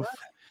drove crap.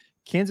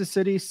 Kansas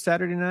City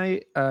Saturday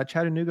night,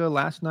 Chattanooga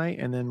last night,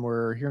 and then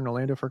we're here in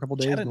Orlando for a couple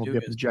days, and we'll be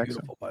up to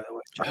Jackson. By the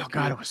way. Oh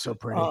God, it was so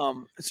pretty.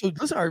 So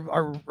listen,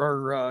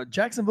 our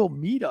Jacksonville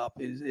meetup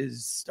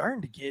is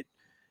starting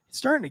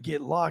to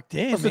get locked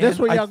in. So that's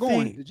where y'all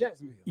going to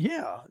Jacksonville.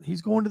 Yeah,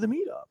 he's going to the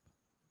meetup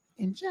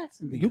In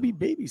Jacksonville. You'll be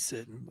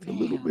babysitting for a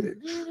little bit.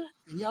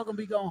 And y'all gonna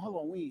be going. Hold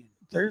on, when?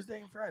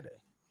 Thursday and Friday.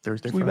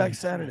 Thursday, We'll be Friday. back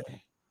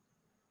Saturday.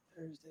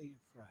 Thursday and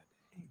Friday.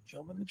 Hey,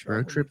 jump in the truck.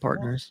 Road trip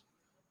partners.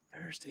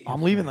 Thursday.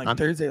 I'm leaving like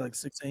Thursday, like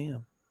 6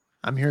 a.m.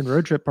 I'm here in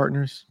road trip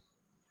partners.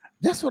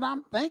 That's what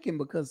I'm thinking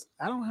because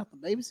I don't have to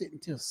babysit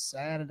until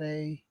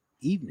Saturday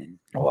evening.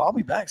 Oh, I'll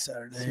be back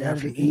Saturday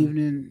Saturday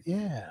evening.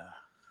 Yeah.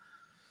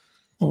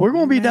 Well, we're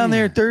going to be down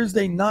there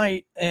Thursday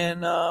night,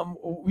 and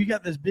we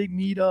got this big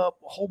meetup,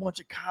 a whole bunch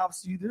of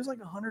cops. Dude, there's like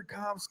 100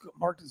 cops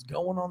marked as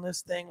going on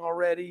this thing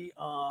already.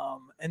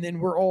 And then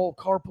we're all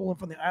carpooling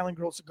from the Island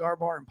Girl Cigar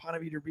Bar in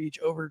Ponte Vedra Beach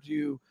over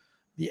to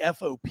the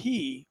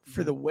FOP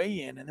for the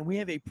weigh-in. And then we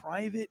have a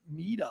private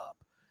meetup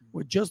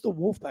with just the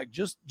Wolfpack,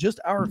 just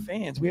our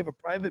fans. We have a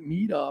private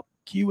meetup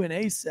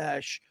Q&A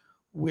sesh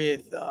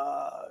with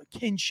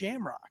Ken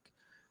Shamrock,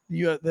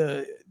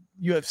 the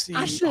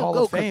UFC Hall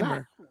of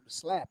Famer.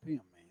 Slap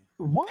him,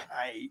 man.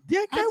 Why?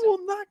 That guy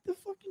will knock the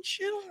fucking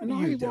shit out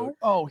of you, dude. Won't.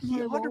 Oh, No, he he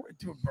bro,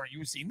 won't.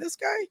 you seen this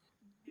guy?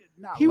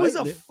 Not He was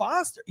a lately.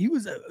 foster. He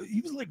was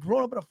like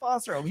growing up in a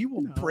foster home. He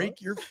will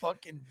break your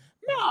fucking.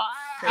 No,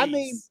 I face.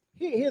 mean,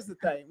 here's the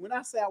thing. When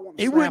I say I want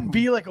to, It wouldn't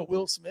be like a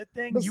Will Smith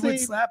thing. But You would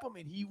see- slap him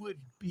and he would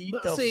beat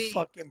but the see,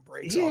 fucking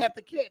brakes He off. have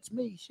to catch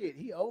me. Shit,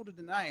 he older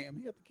than I am.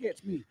 He have to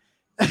catch me.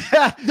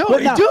 No, But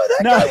dude,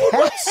 that guy will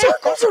run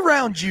circles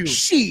around you.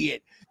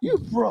 Shit, you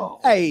Bro.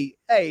 Hey,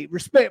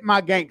 respect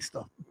my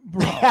gangster.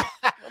 Bro.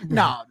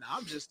 No,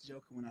 I'm just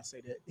joking when I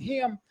say that.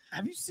 Him,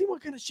 have you seen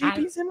what kind of shape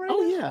he's in right now?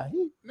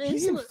 Oh yeah,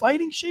 he's in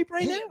fighting shape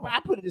right now. I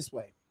put it this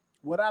way: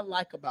 what I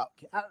like about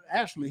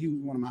actually, he was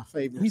one of my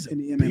favorites he's in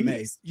the MMA.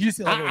 Beast. You just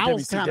like I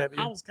was kind of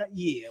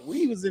yeah. When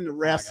he was in the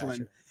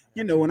wrestling,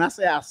 you know, when I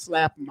say I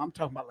slap him, I'm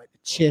talking about like the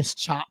chest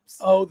chops.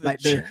 Oh,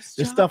 the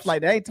stuff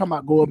like that. I ain't talking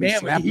about go up and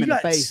slap him in the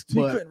face,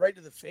 but right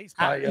to the face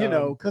by you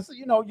know, because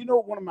you know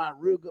one of my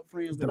real good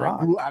friends that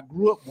I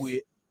grew up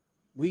with.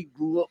 We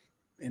grew up.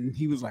 And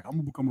he was like, I'm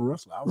gonna become a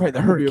wrestler. I was like,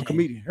 I'm gonna be a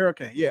comedian.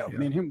 Hurricane. Yeah.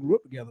 Me and him grew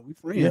up together. We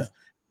friends. Yeah.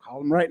 Call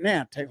him right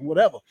now, take him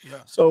whatever. Yeah.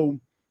 So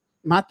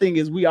my thing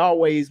is we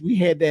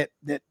had that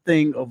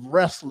thing of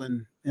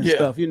wrestling and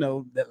stuff, you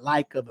know, that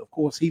like of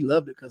course he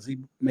loved it because he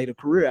made a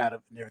career out of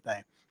it and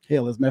everything.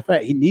 Hell, as a matter of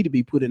fact, he need to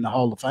be put in the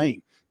Hall of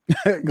Fame.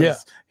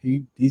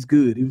 He's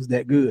good. He was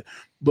that good.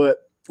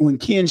 But when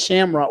Ken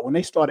Shamrock, when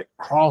they started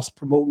cross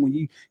promoting, when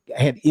you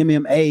had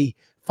MMA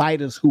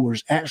fighters who were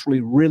actually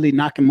really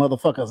knocking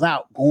motherfuckers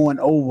out, going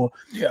over.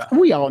 Yeah,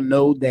 we all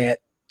know that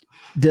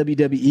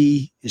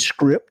WWE is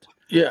script.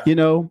 Yeah, you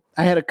know,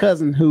 I had a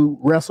cousin who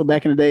wrestled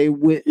back in the day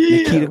with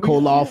Nikita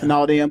Koloff and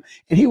all them,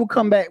 and he would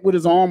come back with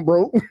his arm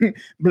broke,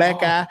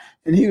 black eye,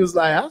 and he was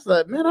like, I was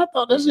like, man, I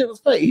thought that shit was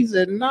fake. He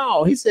said,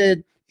 no, he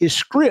said it's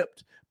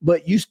script,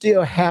 but you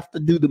still have to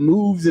do the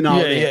moves and all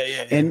that.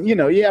 Yeah. And you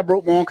know, I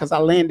broke my arm because I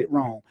landed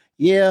wrong.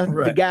 Yeah,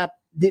 the guy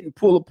didn't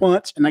pull a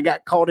punch and I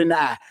got caught in the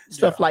eye,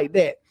 stuff like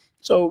that.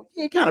 So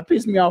it kind of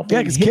pissed me off. Yeah,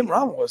 because Kim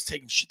Robin was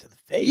taking shit to the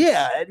face.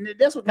 Yeah, and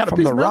that's what kind of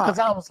pissed me off because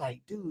I was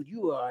like, dude,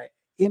 you are an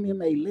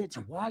MMA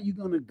legend. Why are you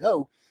going to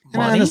go?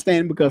 And I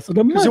understand because of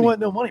the money. There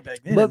wasn't no money back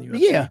then. But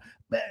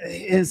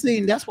and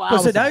see, that's why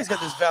so now he's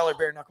got this Valor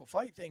Bare Knuckle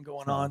fight thing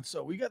going on.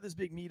 So we got this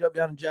big meetup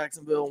down in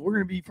Jacksonville. We're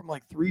going to be from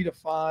like 3 to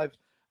 5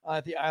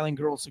 at the Island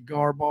Girl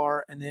Cigar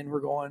Bar. And then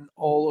we're going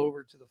all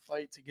over to the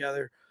fight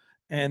together.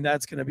 And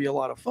that's going to be a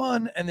lot of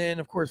fun. And then,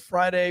 of course,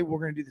 Friday, we're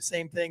going to do the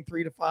same thing,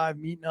 3 to 5,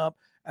 meeting up,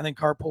 and then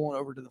carpooling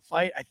over to the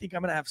fight. I think I'm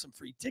going to have some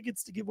free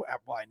tickets to give away.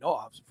 Well, I know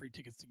I'll have some free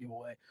tickets to give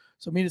away.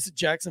 So meet us at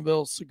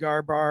Jacksonville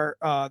Cigar Bar,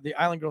 the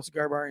Island Girl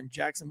Cigar Bar in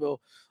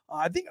Jacksonville.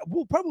 I think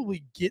we'll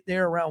probably get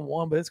there around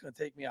 1, but it's going to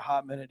take me a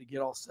hot minute to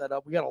get all set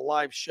up. We got a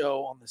live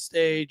show on the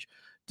stage.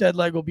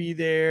 Deadleg will be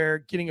there.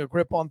 Getting a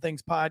Grip on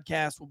Things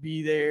podcast will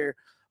be there.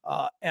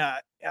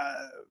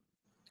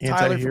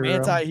 Tyler from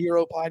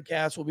Anti-Hero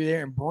podcast will be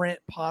there, and Brent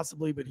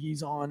possibly, but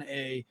he's on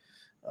a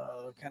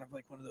kind of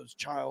like one of those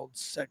child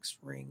sex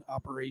ring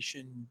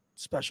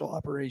special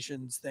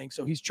operations thing.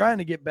 So he's trying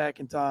to get back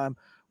in time.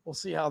 We'll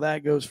see how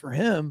that goes for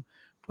him.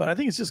 But I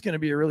think it's just going to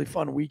be a really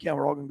fun weekend.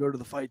 We're all going to go to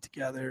the fight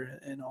together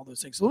and all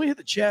those things. So let me hit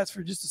the chats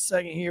for just a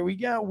second here. We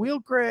got Will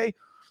Cray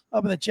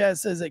up in the chat,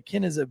 says that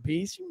Ken is a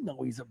beast. You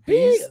know he's a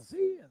beast. He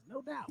is,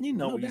 no doubt. You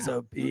know he's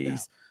a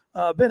beast.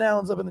 Ben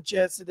Allen's up in the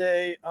chats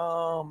today.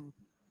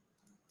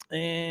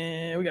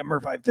 And we got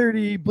Murph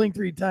 530. Blink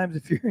 3 times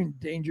if you're in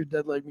danger.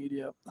 Deadleg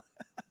Media.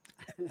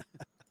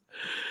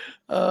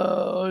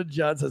 Oh,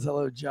 John says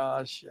hello,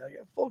 Josh. I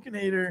got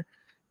Falconator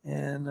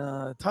and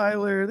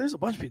Tyler. There's a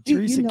bunch of people.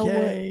 Teresa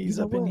K. He's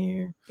up in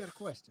here. Got a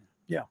question.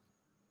 Yeah.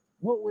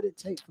 What would it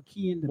take for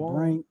Ken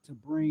to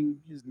bring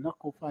his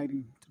knuckle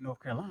fighting to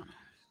North Carolina?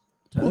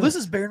 Well, this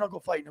is bare knuckle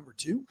fight number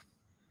 2,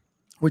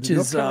 which is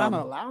North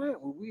Carolina allow it?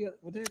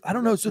 I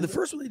don't know. So the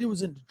first one they did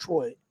was in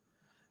Detroit.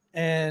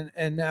 And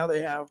now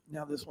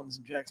this one's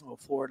in Jacksonville,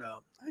 Florida.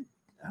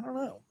 I don't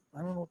know. I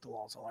don't know what the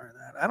laws are in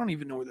that. I don't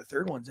even know where the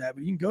third one's at,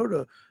 but you can go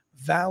to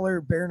Valor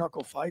Bare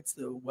Knuckle Fights.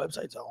 The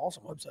website's an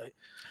awesome website.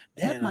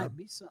 That might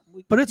be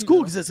something. But it's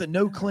cool because it's a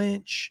no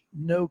clinch,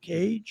 no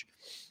cage.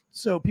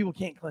 So people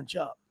can't clinch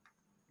up.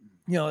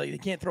 You know, they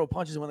can't throw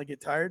punches when they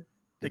get tired.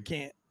 They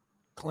can't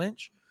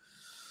clinch.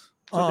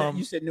 So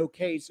you said no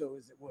cage, so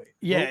is it what?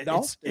 Yeah,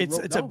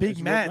 it's a big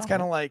mat. It's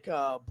kind of like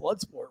blood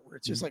sport where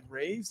it's just like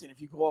raised, and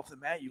if you go off the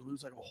mat, you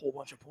lose like a whole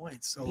bunch of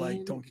points. So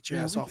like, don't get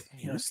your ass off.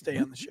 Stay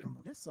on the shit.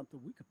 That's something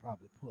we could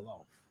probably pull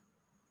off.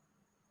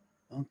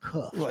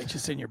 Uncuffed, like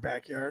just in your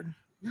backyard.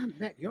 Not in the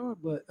backyard,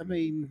 but I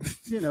mean,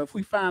 if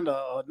we find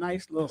a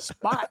nice little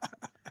spot.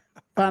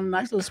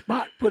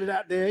 Put it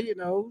out there,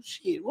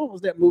 shit. What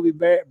was that movie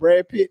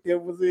Brad Pitt that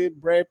was in?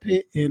 Brad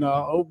Pitt and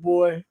oh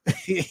boy,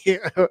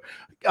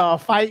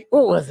 Fight.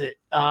 What was it?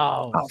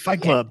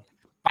 Fight Club.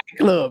 Fight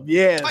Club,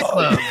 yeah.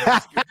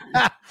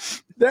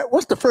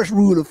 What's the first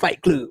rule of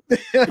Fight Club?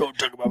 Don't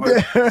talk about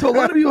it. So a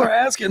lot of people are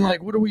asking,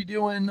 like, what are we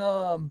doing?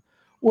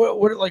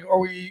 What like are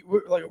we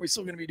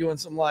still going to be doing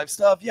some live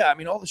stuff? Yeah, I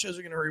mean, all the shows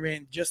are going to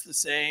remain just the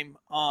same.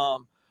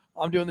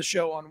 I'm doing the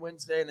show on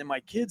Wednesday, and then my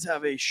kids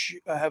have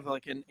have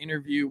like an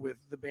interview with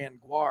the band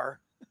Guar,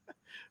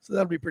 so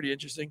that'll be pretty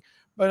interesting.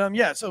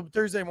 But so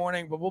Thursday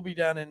morning, but we'll be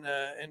down in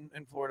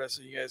Florida,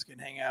 so you guys can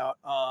hang out.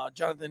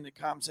 Jonathan at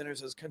Com Center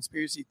says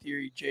conspiracy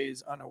theory. Jay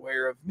is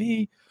unaware of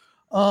me.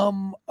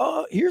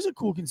 Here's a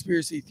cool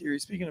conspiracy theory.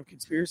 Speaking of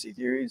conspiracy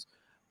theories,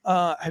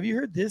 have you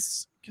heard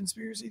this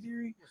conspiracy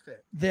theory? What's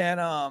that?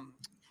 That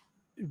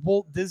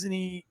Walt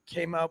Disney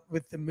came up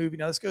with the movie.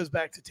 Now this goes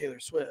back to Taylor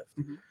Swift,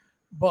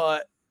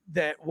 but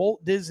that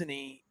Walt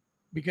Disney,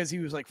 because he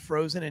was like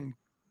frozen in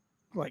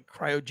like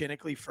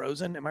cryogenically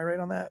frozen. Am I right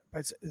on that?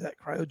 Is that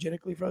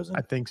cryogenically frozen?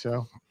 I think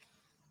so.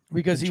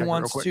 Because he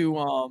wants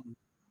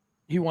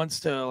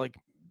to like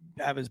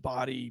have his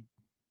body,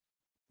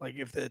 like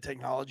if the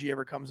technology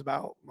ever comes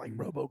about, like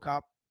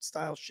RoboCop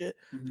style shit,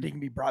 that he can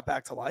be brought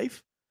back to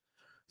life.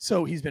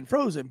 So he's been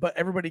frozen, but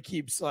everybody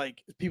keeps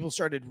like, people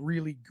started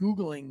really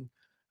Googling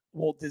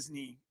Walt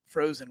Disney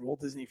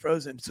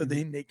Frozen. So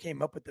then they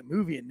came up with the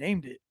movie and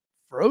named it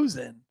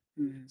Frozen.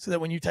 So that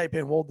when you type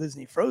in Walt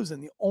Disney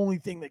Frozen, the only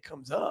thing that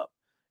comes up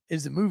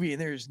is the movie,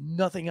 and there's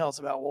nothing else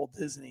about Walt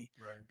Disney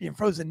being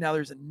frozen. Now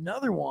there's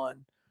another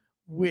one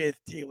with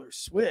Taylor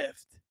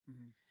Swift,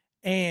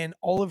 and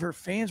all of her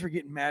fans were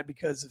getting mad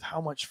because of how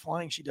much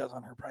flying she does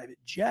on her private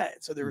jet.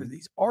 So there were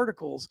these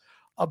articles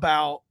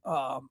about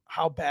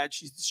how bad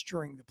she's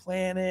destroying the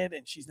planet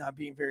and she's not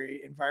being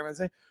very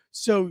environmentally.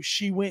 So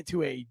she went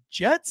to a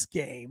Jets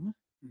game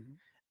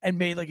and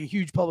made like a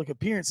huge public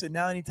appearance. And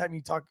now anytime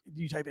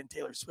you type in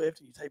Taylor Swift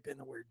and you type in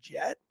the word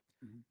jet,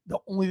 the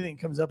only thing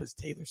that comes up is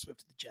Taylor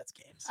Swift at the Jets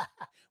games.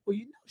 Well,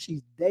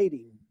 she's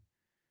dating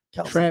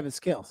Travis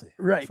Kelce,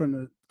 right, from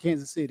the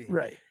Kansas City.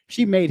 Right.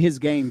 She made his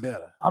game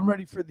better. I'm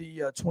ready for the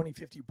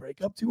 2050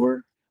 breakup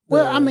tour.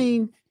 Well, I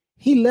mean,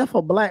 he left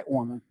a black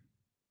woman.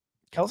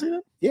 Kelce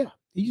did? Yeah.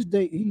 He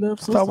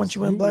loves I thought once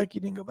you went black, you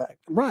didn't go back.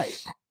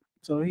 Right.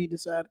 So he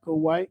decided to go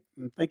white,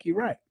 and think you're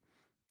right.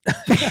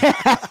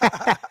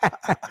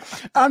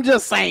 I'm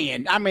just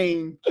saying. I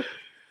mean,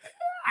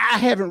 I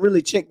haven't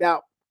really checked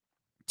out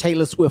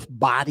Taylor Swift's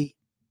body,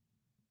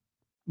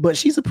 but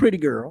she's a pretty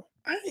girl.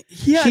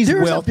 She's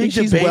wealthy.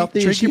 She's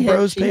wealthy. Drinking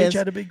Bros page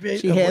had a big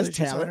debate. She has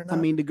talent. I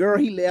mean, the girl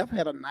he left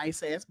had a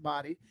nice ass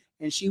body,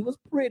 and she was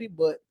pretty.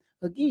 But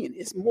again,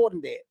 it's more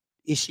than that.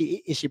 Is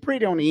she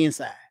pretty on the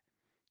inside?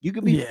 You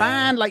could be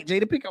fine like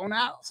Jada Pinkett on the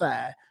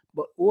outside,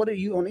 but what are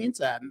you on the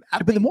inside?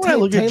 But the more I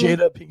look at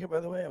Jada Pinkett, by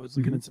the way, I was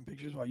looking at some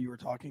pictures while you were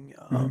talking.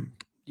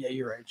 Yeah,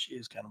 you're right. She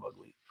is kind of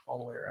ugly all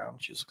the way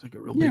around. She looks like a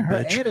real big her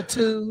bitch.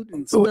 Attitude.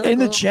 And in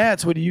the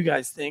chats, what do you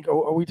guys think?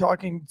 Are we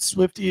talking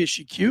Swiftie? Is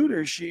she cute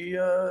or is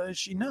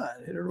she not?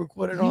 Hit it or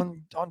quit it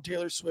on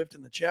Taylor Swift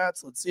in the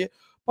chats. Let's see it.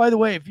 By the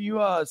way, if you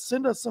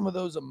send us some of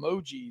those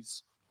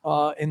emojis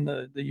in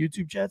the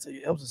YouTube chats,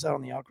 it helps us out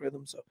on the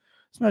algorithm. So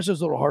smash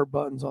those little heart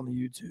buttons on the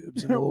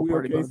YouTubes and the little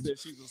party buttons.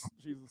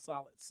 She's a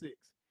solid 6.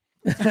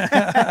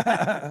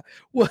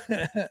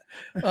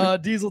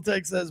 Diesel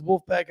Tech says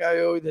Wolfpack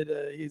IO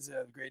that he's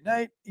a great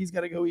night. He's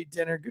got to go eat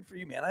dinner. Good for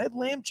you, man. I had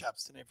lamb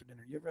chops today for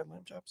dinner. You ever had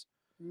lamb chops?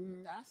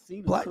 I've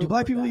seen do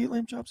black people eat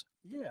lamb chops?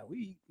 Yeah,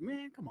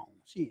 come on,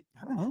 shit.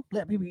 I don't know.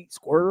 Black people eat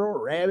squirrel,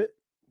 rabbit,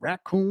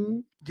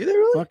 raccoon. Do they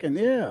really? Fucking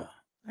yeah.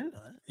 I didn't know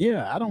that.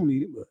 Yeah, I don't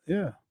eat it, but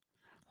yeah.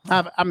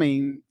 I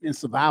mean, in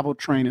survival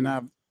training,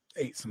 I've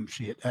ate some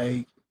shit.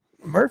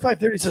 Murph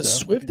 530 says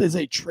Swift is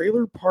a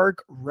trailer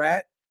park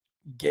rat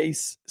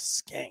Gase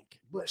skank,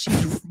 but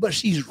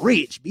she's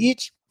rich,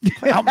 bitch.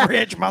 I'm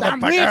rich, motherfucker.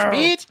 I'm rich,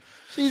 bitch.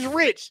 She's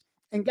rich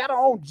and got her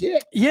own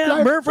jet.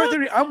 Yeah, Murph,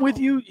 I'm with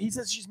you. He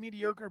says she's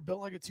mediocre,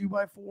 built like a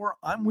 2x4.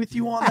 I'm with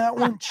you on that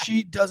one.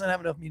 She doesn't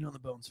have enough meat on the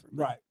bones for me.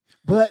 Right.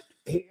 But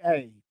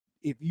hey,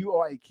 if you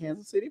are a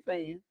Kansas City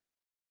fan,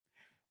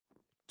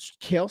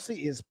 Kelce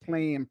is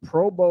playing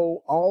Pro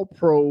Bowl, All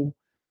Pro.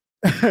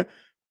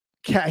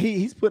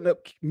 He's putting up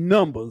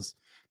numbers.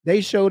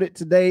 They showed it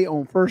today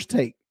on First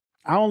Take.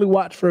 I only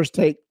watch First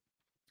Take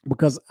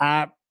because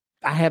I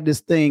have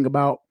this thing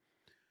about,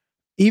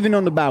 even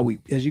on the bye week,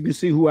 as you can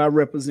see who I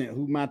represent,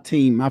 who my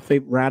team, my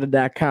favorite ride or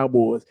die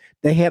Cowboys,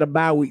 they had a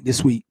bye week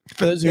this week.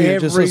 For those of you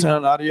just listening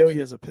on audio, he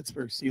has a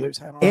Pittsburgh Steelers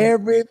hat on.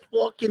 Every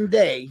fucking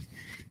day,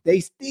 they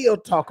still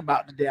talk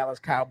about the Dallas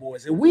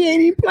Cowboys, and we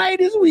ain't even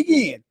played this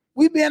weekend.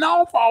 We've been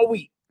off all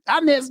week.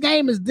 Our next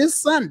game is this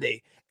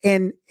Sunday,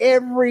 and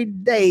every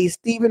day,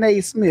 Stephen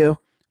A. Smith,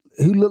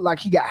 who looked like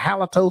he got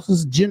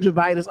halitosis,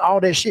 gingivitis, all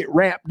that shit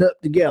wrapped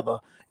up together.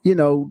 You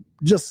know,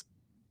 just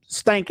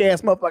stank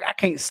ass motherfucker. I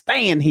can't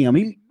stand him.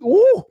 He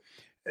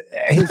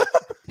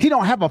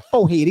don't have a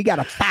forehead. He got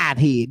a side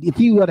head. If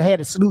he would have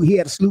had a salute, he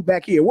had a salute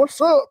back here. What's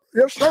up?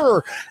 Yes,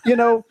 sir. You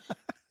know,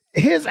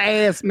 his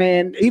ass,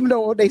 man, even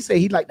though they say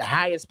he's like the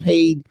highest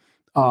paid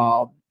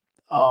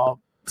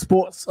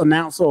sports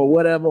announcer or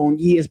whatever on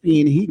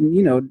ESPN, he,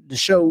 you know, the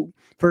show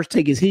First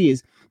Take is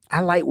his.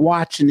 I like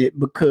watching it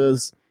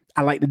because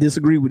I like to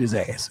disagree with his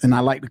ass, and I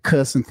like to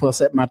cuss and fuss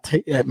at my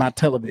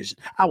television.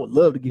 I would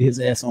love to get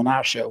his ass on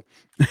our show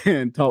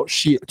and talk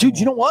shit. Dude,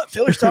 you know what?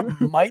 Philly Stop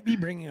might be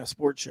bringing a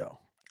sports show,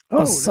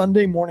 a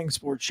Sunday morning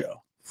sports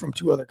show from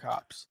two other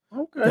cops.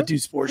 Okay, that do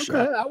sports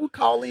show. I would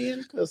call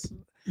in because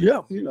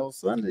you know,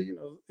 Sunday, you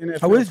know,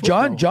 NFL I was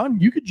football. John,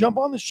 you could jump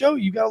on the show.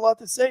 You got a lot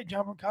to say.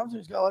 John from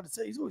Compton's got a lot to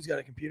say. He's always got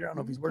a computer. I don't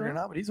know if he's working or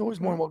not, but he's always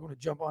more than welcome to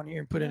jump on here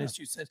and put in his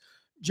 2 cents.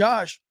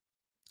 Josh,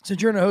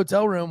 since you're in a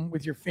hotel room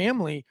with your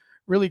family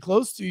really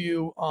close to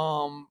you,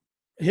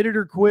 hit it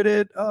or quit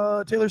it,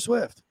 Taylor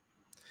Swift.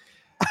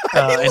 He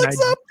looks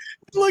up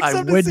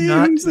to see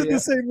who's in the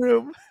same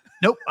room.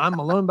 Nope, I'm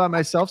alone by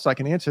myself, so I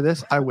can answer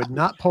this. I would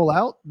not pull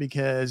out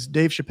because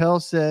Dave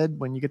Chappelle said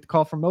when you get the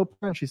call from Oprah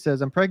and she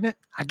says, I'm pregnant,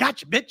 I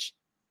got you, bitch.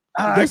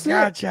 I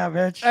gotcha,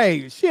 bitch.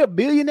 Hey, she a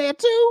billionaire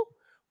too?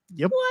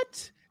 Yep.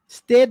 What?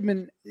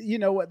 Stedman, you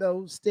know what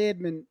though?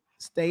 Stedman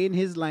stay in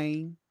his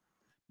lane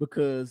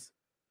because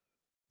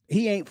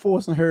he ain't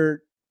forcing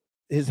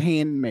his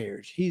hand in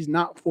marriage. He's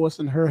not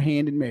forcing her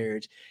hand in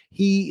marriage.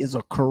 He is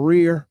a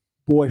career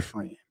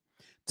boyfriend.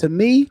 To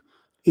me,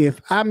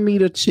 if I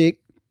meet a chick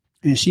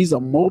and she's a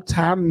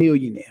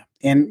multi-millionaire,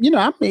 and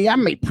I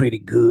make pretty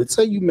good.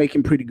 Say you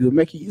making pretty good.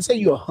 Say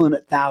you're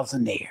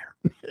 100,000 there.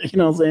 You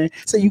know what I'm saying?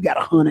 Say you got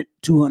 100,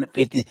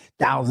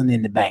 250,000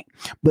 in the bank.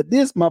 But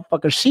this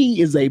motherfucker,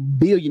 she is a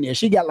billionaire.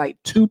 She got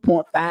like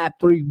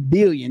 2.53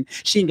 billion.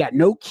 She ain't got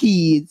no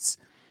kids.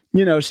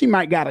 She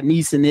might got a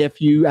niece and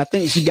nephew. I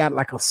think she got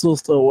like a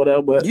sister or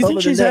whatever. But you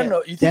think she's had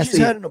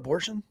an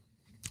abortion?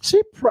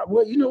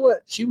 Well, you know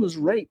what? She was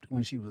raped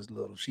when she was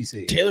little. She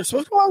said Taylor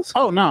Swift was.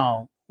 Oh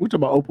no, we're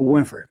talking about Oprah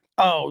Winfrey.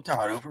 Oh,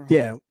 talking about Oprah.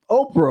 Yeah,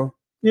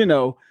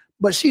 Oprah.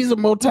 But she's a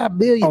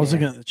multi-billionaire. I was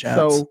looking at the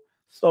chats.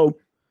 So.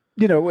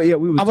 We were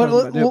talking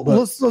about that.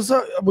 Let's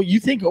you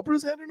think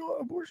Oprah's had an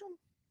abortion?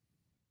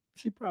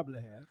 She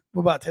probably has.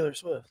 What about Taylor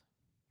Swift?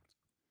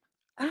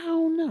 I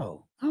don't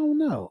know. How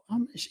old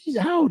is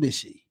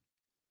she?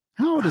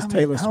 How old is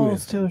Taylor Swift? How old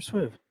is Taylor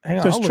Swift?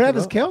 Because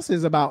Travis Kelce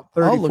is about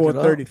 34,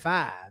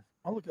 35.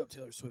 I'll look up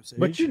Taylor Swift's age.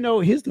 But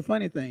here's the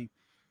funny thing.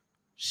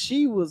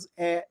 She was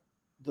at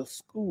the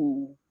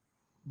school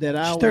that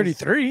I was.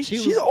 33.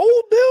 She's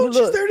old, dude.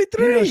 She's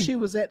 33. She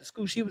was at the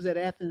school. She was at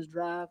Athens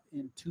Drive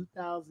in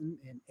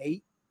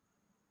 2008.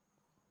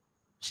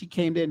 She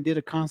came there and did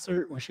a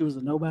concert when she was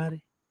a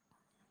nobody.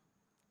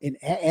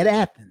 At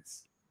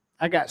Athens,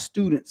 I got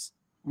students.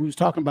 We was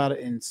talking about it,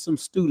 and some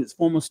students,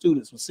 former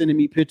students, were sending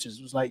me pictures.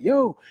 It was like,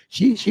 yo,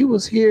 she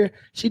was here.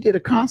 She did a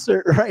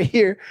concert right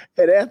here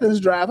at Athens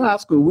Drive High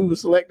School. We were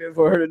selected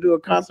for her to do a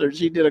concert.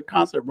 She did a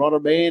concert, brought her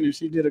band, and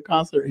she did a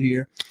concert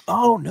here.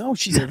 Oh, no,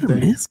 she's had a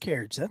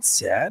miscarriage. That's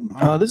sad.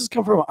 This has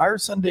come from our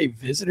Sunday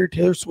visitor,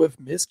 Taylor Swift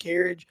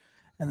miscarriage,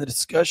 and the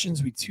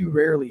discussions we too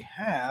rarely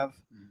have.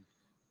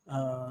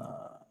 I'm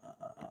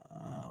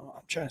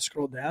trying to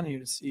scroll down here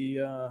to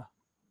see...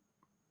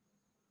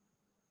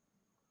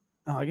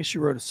 I guess she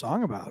wrote a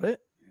song about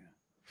it. Yeah.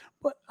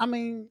 But,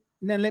 then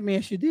let me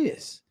ask you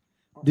this.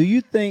 Do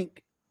you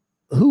think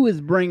who is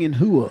bringing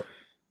who up?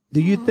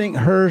 Do you think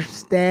her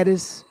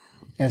status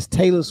as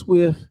Taylor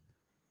Swift,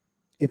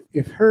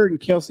 if her and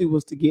Kelsey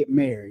was to get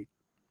married,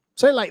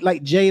 say like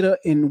Jada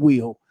and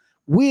Will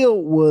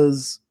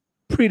was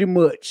pretty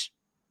much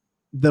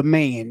the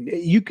man.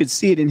 You could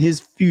see it in his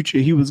future.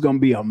 He was going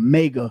to be a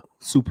mega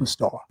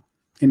superstar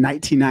in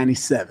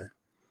 1997.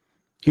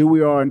 Here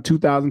we are in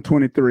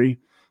 2023.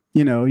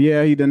 He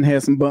done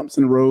had some bumps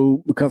in the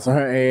road because of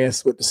her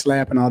ass with the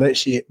slap and all that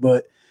shit,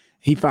 but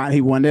he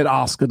won that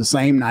Oscar the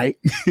same night.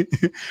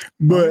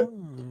 But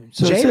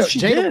so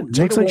Jada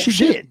looks like she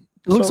did.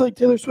 It looks like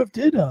Taylor Swift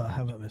did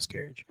have a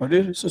miscarriage. Oh,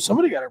 did she? So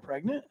somebody got her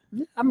pregnant.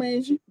 Yeah,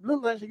 she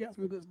looked like she got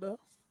some good stuff.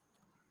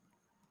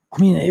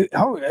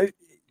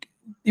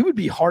 It would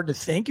be hard to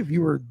think if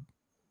you were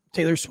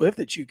Taylor Swift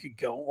that you could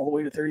go all the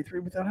way to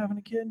 33 without having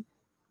a kid.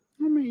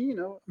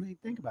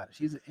 Think about it.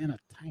 She's an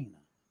entertainer.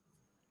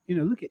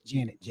 Look at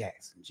Janet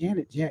Jackson.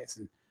 Janet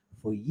Jackson,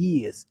 for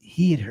years,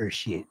 hid her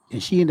shit.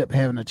 And she ended up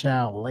having a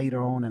child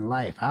later on in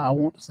life. I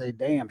want to say,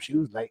 damn, she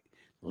was like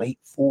late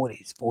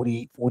 40s,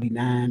 48,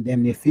 49,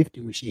 damn near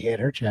 50 when she had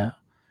her child.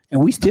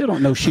 And we still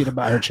don't know shit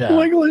about her child.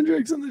 Michael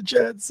Hendricks in the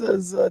chat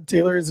says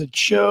Taylor is a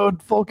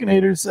chode.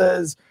 Falconator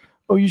says,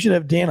 oh, you should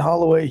have Dan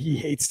Holloway. He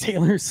hates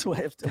Taylor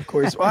Swift, of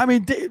course. Well,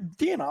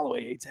 Dan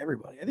Holloway hates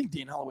everybody. I think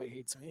Dan Holloway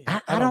hates me.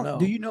 I don't know.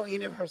 Do you know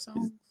any of her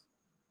songs?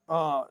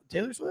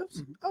 Taylor Swift?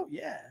 Mm-hmm. Oh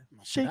yeah,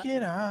 Shake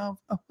It Off.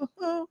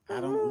 I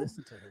don't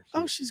listen to her.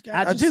 Oh, she's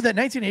got. I do that.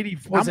 1980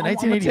 was it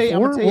 1984?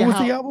 What was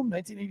the album?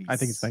 1980. I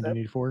think it's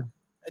 1984.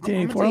 1984. I'm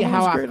gonna tell you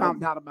how I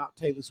found out about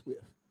Taylor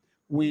Swift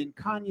when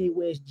Kanye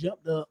West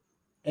jumped up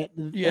at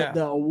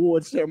the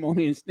award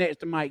ceremony and snatched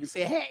the mic and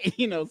said, "Hey,"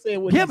 said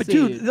what he said.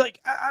 Dude,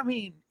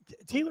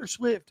 Taylor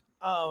Swift.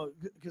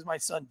 Because my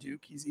son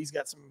Duke, he's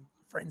got some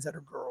friends that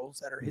are girls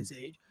that are his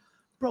age.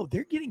 Bro,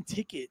 they're getting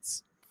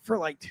tickets for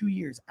like 2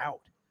 years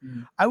out.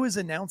 I was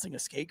announcing a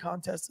skate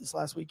contest this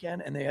last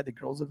weekend, and they had the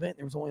girls event.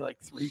 There was only like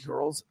 3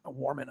 girls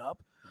warming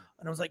up,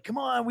 and I was like, "Come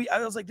on!"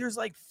 I was like, "There's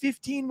like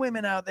 15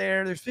 women out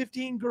there. There's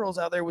 15 girls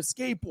out there with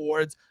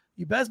skateboards.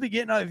 You best be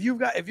getting out. If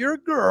you're a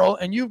girl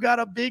and you've got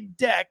a big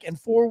deck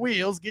and 4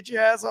 wheels, get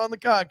your ass on the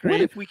concrete."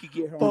 What if we could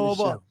get her on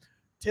the show?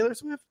 Taylor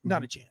Swift?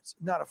 Not a chance.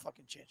 Not a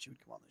fucking chance. She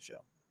would come on the show.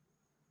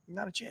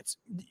 Not a chance.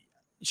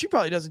 She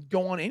probably doesn't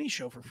go on any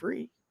show for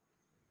free.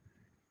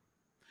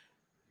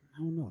 I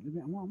don't know.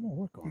 I'm gonna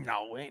work on it.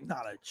 No, ain't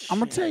not a chance. I'm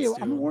gonna tell you,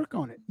 I'm gonna work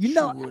on it.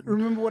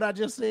 Remember what I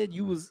just said?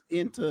 You was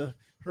into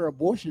her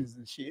abortions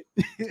and shit,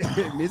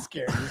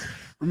 miscarriages.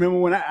 Remember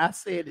when I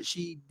said that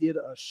she did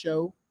a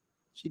show?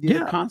 She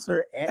did a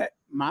concert at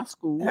my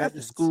school, at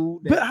the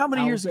school. But how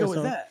many years ago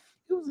was that?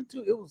 It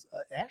It was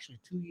actually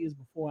 2 years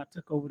before I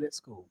took over that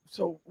school.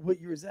 So what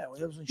year was that?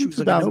 That was when she was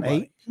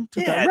 2008.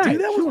 Yeah, right.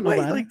 dude, that was way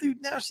nobody. like,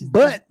 dude. Now she's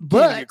But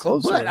I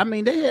I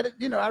mean, they had,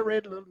 I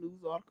read a little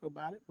news article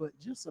about it. But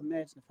just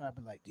imagine if I'd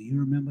be like, "Do you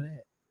remember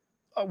that?"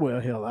 Oh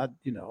well, hell, I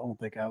don't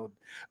think I would.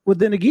 Well,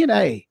 then again,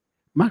 hey,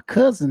 my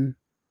cousin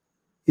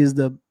is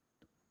the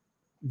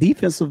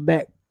defensive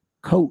back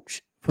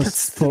coach for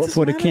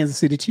the Kansas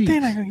City Chiefs.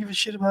 They're not gonna give a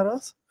shit about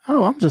us.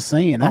 Oh, I'm just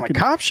saying. On a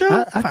cop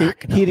show, I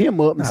could hit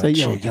him up and say,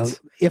 yo,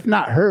 if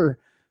not her,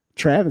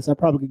 Travis, I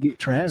probably could get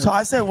Travis. So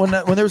I said when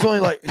there was only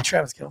like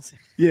Travis Kelce.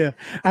 Yeah.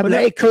 I'd be like,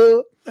 hey,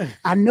 cuz,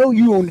 I know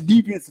you on the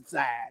defensive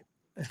side,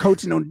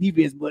 coaching on the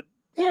defense, but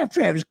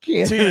Travis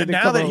Kelce. See,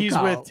 now that he's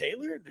with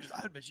Taylor,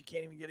 I bet you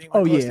can't even get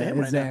anyone close to him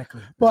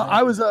exactly. Right now. Well,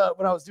 I was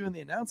when I was doing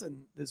the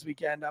announcing this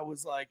weekend, I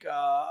was like,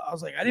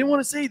 I didn't want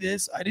to say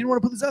this. I didn't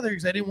want to put this out there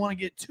because I didn't want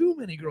to get too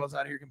many girls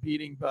out here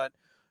competing, but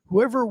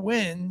whoever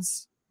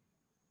wins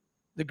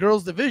the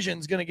girls division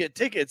is going to get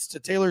tickets to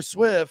Taylor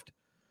Swift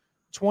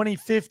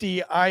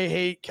 2050 I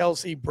Hate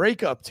Kelsey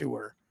breakup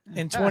tour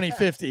in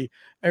 2050.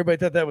 Everybody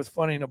thought that was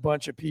funny, and a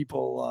bunch of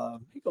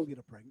people. He gonna get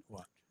a pregnant.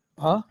 What?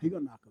 Huh? He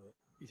gonna knock her up.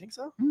 You think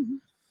so? Mm-hmm.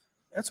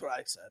 That's what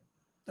I said.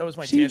 That was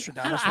my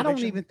Tanstradamus. I don't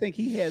even think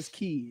he has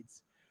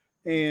kids.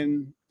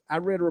 And I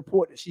read a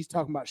report that she's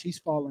talking about she's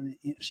falling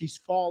in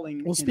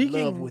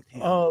love with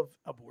him. Of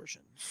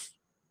abortion,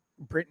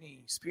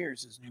 Britney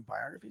Spears' new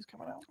biography is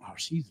coming out. Oh,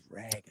 she's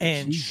ragged.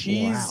 And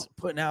she's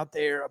putting out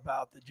there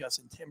about the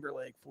Justin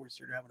Timberlake forced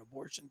her to have an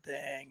abortion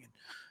thing. And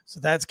so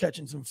that's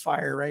catching some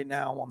fire right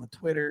now on the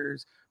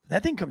Twitters.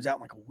 That thing comes out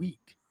in like a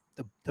week.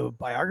 The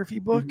biography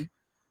book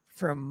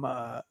from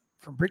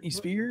Britney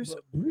Spears.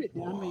 But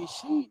Britney,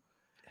 I mean,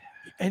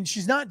 and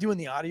she's not doing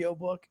the audio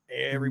book.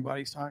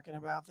 Everybody's talking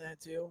about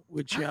that too,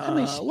 which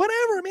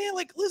whatever, man.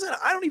 Like, listen,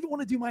 I don't even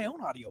want to do my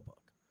own audio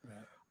book. Right.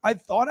 I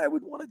thought I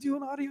would want to do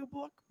an audio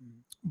book,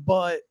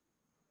 but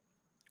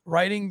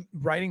writing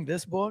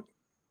this book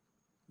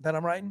that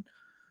I'm writing,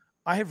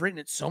 I have written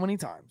it so many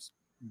times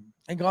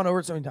and gone over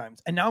it so many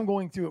times. And now I'm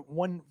going through it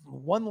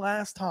one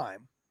last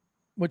time,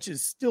 which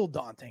is still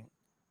daunting.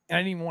 And I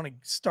didn't even want to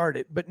start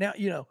it, but now,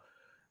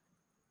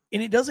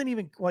 and it doesn't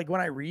even, like,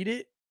 when I read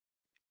it,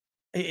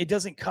 it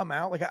doesn't come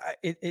out like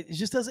it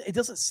just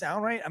doesn't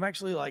sound right. I'm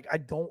actually like, I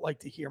don't like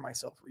to hear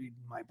myself read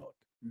my book.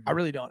 I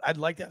really don't. I'd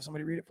like to have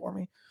somebody read it for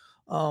me.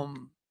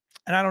 And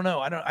I don't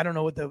know. I don't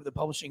know what the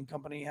publishing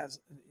company has.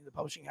 The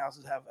publishing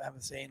houses have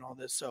a say in all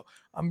this. So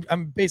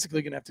I'm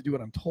basically gonna have to do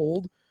what I'm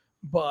told.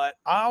 But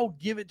I'll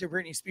give it to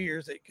Britney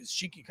Spears because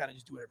she can kind of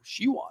just do whatever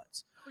she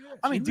wants. Oh, yeah,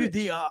 I mean, dude,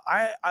 the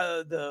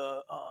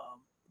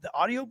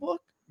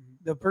audiobook,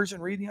 the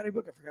person reading the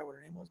audiobook, I forgot what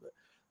her name was, but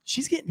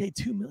she's getting paid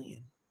 $2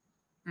 million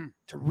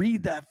to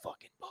read that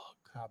fucking book.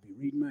 I'll be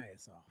reading my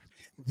ass off.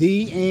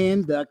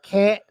 The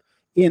cat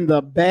in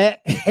the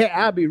back.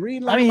 I'll be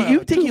reading. Like, I mean, it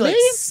would take you like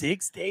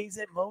 6 days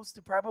at most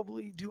to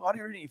probably do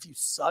audio reading if you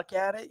suck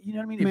at it. You know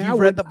what I mean? If you've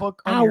read the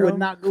book, I would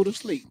not go to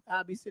sleep.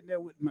 I'll be sitting there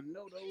with my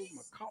notos,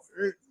 my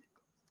coffee,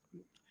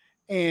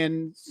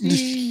 and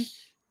see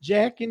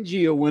Jack and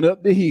Jill went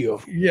up the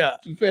hill. Yeah,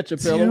 to fetch a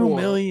fellow $2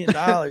 million.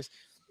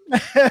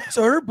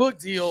 So her book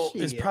deal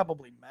is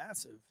probably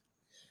massive.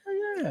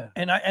 Yeah,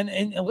 and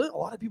a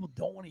lot of people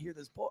don't want to hear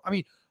this book. I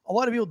mean, a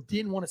lot of people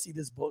didn't want to see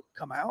this book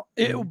come out.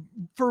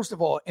 First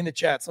of all, in the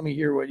chats, let me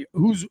hear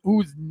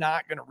who's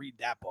not going to read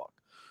that book.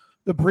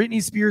 The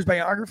Britney Spears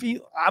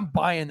biography, I'm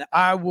buying that.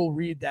 I will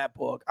read that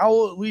book. I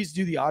will at least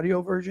do the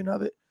audio version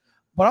of it,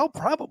 but I'll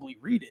probably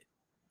read it.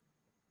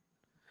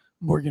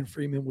 Morgan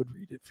Freeman would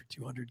read it for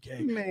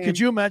 $200K. Man. Could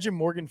you imagine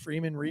Morgan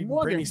Freeman reading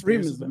Britney Spears?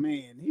 Freeman's the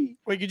man.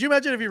 Wait, could you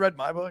imagine if he read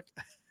my book?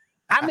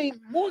 I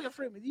mean, Morgan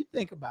Freeman, you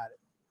think about it.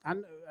 I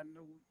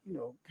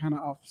know, kind of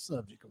off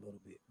subject a little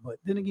bit, but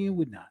then again,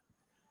 we're not.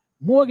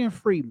 Morgan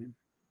Freeman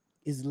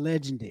is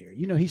legendary.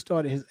 He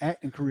started his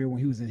acting career when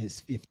he was in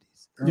his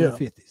 50s, early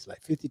 50s,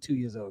 like 52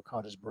 years old,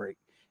 caught his break.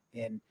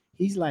 And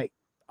he's like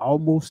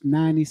almost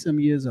 90 some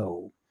years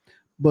old.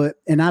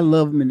 And I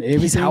love him in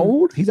everything. He's how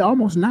old? He's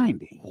almost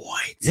 90.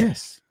 What?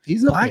 Yes.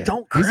 He's up there.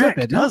 Don't crack, he's up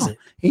there, does it?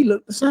 He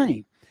looked the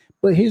same.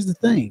 But here's the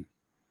thing.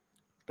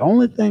 The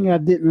only thing I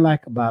didn't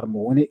like about him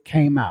when it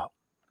came out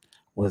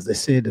was they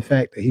said the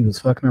fact that he was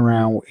fucking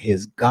around with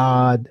his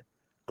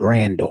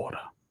granddaughter.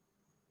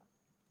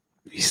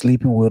 He's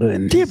sleeping with her.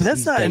 And yeah, but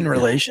that's not in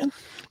relation.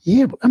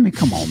 Yeah, but I mean,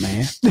 come on,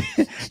 man.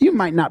 You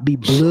might not be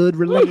blood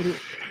related,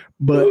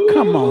 but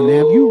come on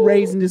now. If you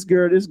raising this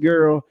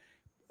girl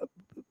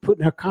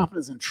putting her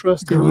confidence and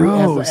trust in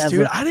you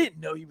dude. I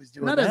didn't know he was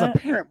doing that. Not as a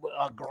parent, but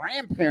a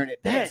grandparent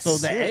at that. So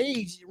the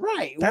age,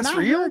 right. That's when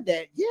real? I heard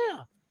that,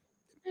 yeah.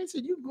 Man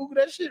said, you Google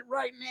that shit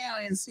right now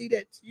and see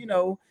that,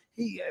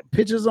 he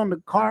pictures on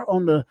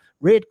the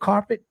red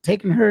carpet,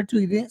 taking her to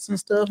events and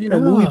stuff,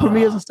 movie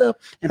premieres and stuff.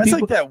 And that's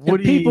people, like that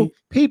Woody.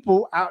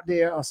 People out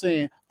there are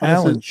saying,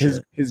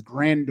 his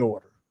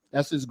granddaughter.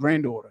 That's his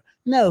granddaughter.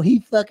 No, he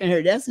fucking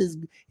her. That's his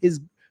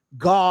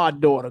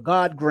goddaughter,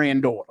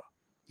 granddaughter.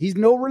 He's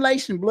no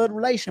relation, blood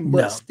relation,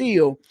 but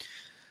still.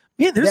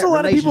 Yeah, there's that a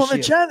lot of people in the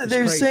relationship chat that is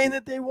they're crazy. saying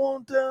that they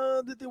won't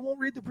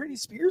read the Britney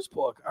Spears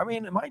book. I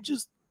mean, am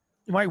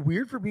I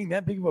weird for being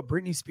that big of a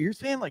Britney Spears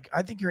fan? Like,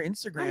 I think your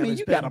Instagram I mean, has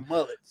you been got a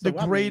mullet. the So,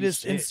 I mean,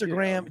 greatest shit,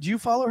 Instagram. you know. Do you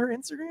follow her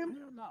Instagram?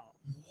 Hell no.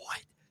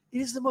 What? It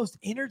is the most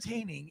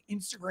entertaining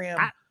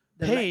Instagram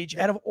The page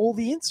out of all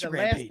the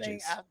Instagram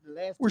pages. The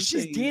last Where two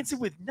she's things- dancing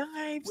with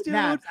knives, with dude.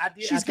 knives. I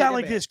She's take got that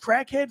like back. this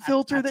crackhead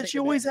filter I that take she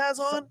it always back. has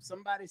on.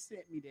 Somebody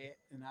sent me that,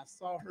 and I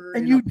saw her.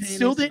 And in you her still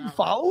panties, and didn't I was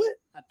follow like, it?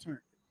 I turned.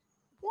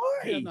 Why?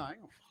 Hell no, I ain't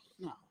gonna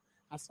no.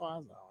 I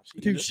saw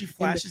Dude, she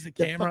flashes the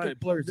camera and it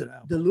blurs it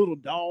out. The little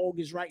dog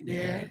is right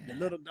there. The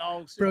little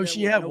dog. sitting Bro, there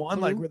she with had no one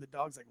clue. like where the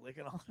dog's like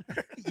licking on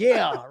her.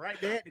 Yeah, right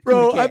there. The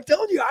Bro, kitty I'm cat.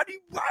 telling you,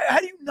 how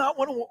do you not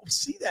want to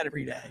see that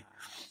every day?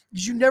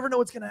 Because you never know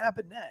what's going to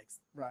happen next.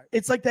 Right.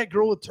 It's like that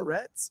girl with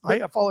Tourette's. I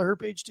follow her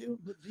page too.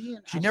 But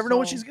then She I never know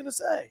what saw- she's going to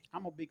say.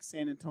 I'm a big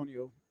San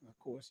Antonio, of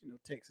course,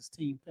 Texas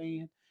team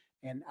fan,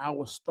 and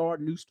our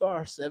new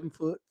star, 7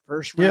 foot,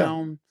 first Yeah.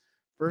 round,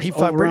 first He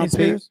fought overall Britney pick.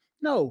 Spears?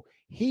 No,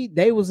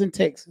 they was in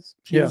Texas.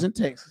 She Yeah. was in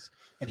Texas,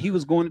 and he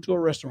was going into a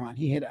restaurant.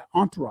 He had an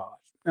entourage.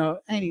 No,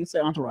 I ain't even say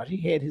entourage. He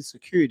had his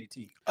security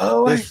team.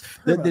 Oh,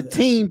 The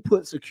team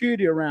put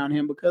security around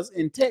him because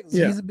in Texas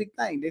Yeah. he's a big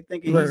thing. They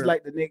think he's Right.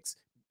 like the next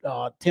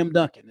Tim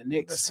Duncan, the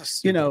next, That's so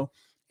stupid.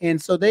 And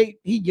so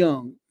he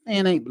young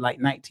man ain't like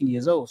 19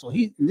 years old. So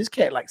this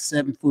cat like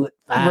 7 foot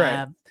 5.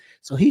 Right.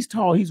 So he's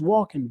tall. He's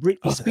walking. Britney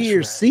Oh, that's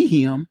Spears right. see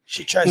him,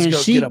 She tries and to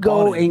she get up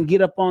on him. and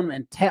get up on him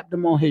and tapped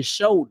him on his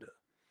shoulder,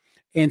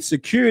 and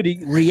security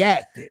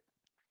reacted.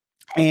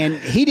 And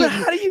he But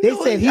didn't. how do you they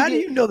know? said he How do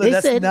didn't- you know that they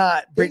that's said-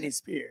 not they- Britney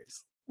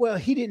Spears? Well,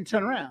 he didn't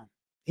turn around.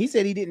 He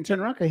said he didn't turn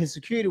around because his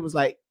security was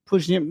like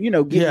pushing him,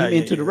 getting Yeah, him yeah,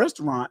 into the yeah.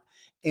 restaurant.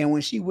 And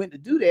when she went to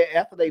do that,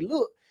 after they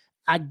looked,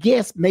 I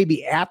guess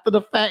maybe after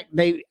the fact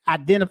they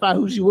identified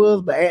who she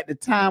was, but at the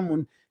time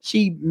when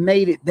she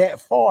made it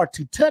that far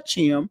to touch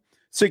him,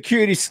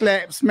 security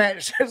smacked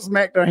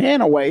her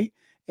hand away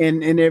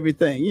and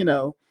everything.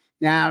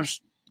 Now,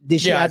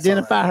 did she Yeah, I saw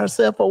identify that.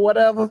 herself or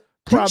whatever?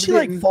 Didn't she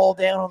like didn't. fall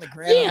down on the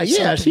ground? Yeah, or yeah.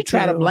 something, She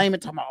tried to too? blame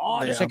it to my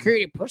the Yeah.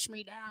 security pushed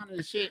me down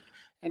and shit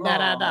and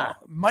da.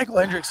 Michael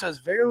Hendricks says,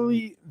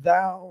 "Verily,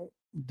 thou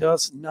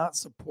dost not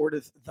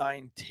supporteth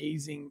thine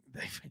tasing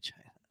thy vagina."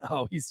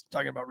 Oh, he's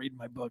talking about reading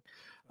my book,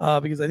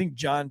 because I think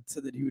John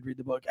said that he would read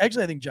the book.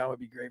 Actually, I think John would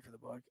be great for the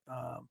book,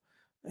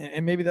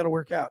 and maybe that'll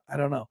work out. I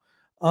don't know.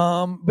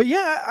 But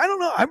yeah, I don't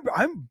know.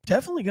 I'm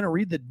definitely gonna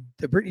read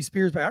the Britney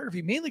Spears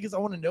biography, mainly because I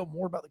want to know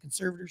more about the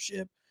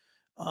conservatorship.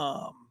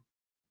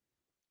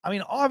 I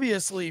mean,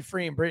 obviously,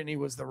 freeing Britney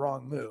was the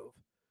wrong move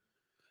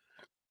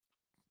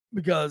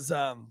because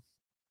I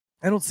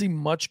don't see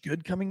much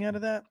good coming out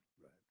of that.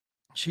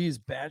 She's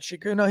bad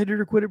shit. No, hit her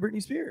to quit at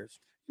Britney Spears.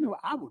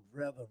 I would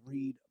rather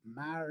read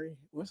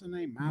what's her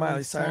name?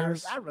 Miley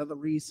Cyrus. I'd rather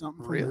read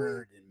something from Really?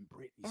 her than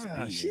Britney Spears.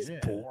 Ah, she's Yeah.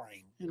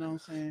 boring. You know what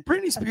I'm saying?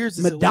 Britney Spears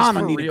is at least Madonna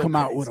for need to real come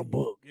out with a crazy.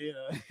 book.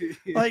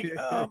 Yeah.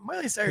 Like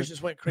Miley Cyrus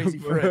just went crazy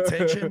for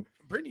attention.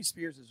 Britney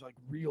Spears is like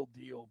real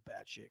deal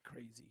batshit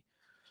crazy.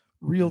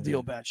 Real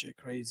deal batshit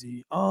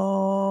crazy.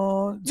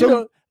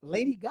 So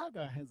Lady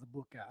Gaga has a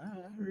book out. I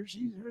heard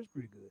hers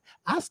pretty good.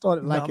 I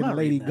started No, I'm liking not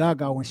Lady reading that.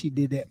 Gaga when she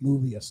did that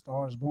movie A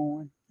Star Is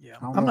Born. yeah, I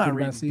don't I'm know if not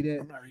anybody reading. see that.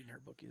 I'm not reading her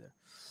book either.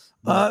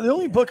 The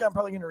only book I'm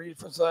probably going to read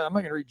I'm not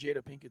going to read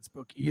Jada Pinkett's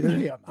book either.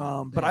 Yeah,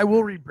 no, but I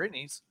will read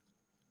Britney's.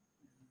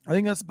 I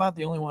think that's about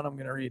the only one I'm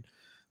going to read.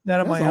 That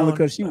on That's my only own.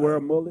 because she wear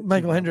a mullet.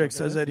 Michael too. Hendricks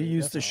says that he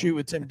used to shoot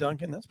with Tim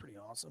Duncan. That's pretty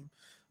awesome.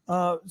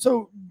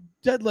 So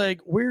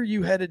Deadleg, where are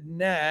you headed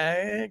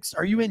next?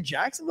 Are you in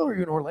Jacksonville? Or are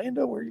you in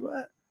Orlando? Where are you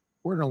at?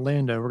 We're in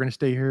Orlando. We're going to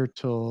stay here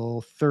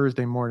till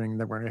Thursday morning.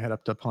 Then we're going to head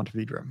up to Ponte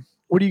Vedra.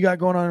 What do you got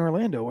going on in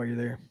Orlando while you're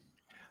there?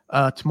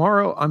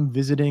 Tomorrow, I'm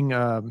visiting.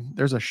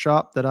 There's a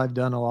shop that I've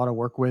done a lot of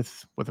work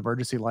with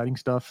emergency lighting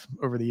stuff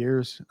over the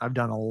years. I've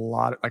done a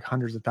lot, like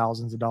hundreds of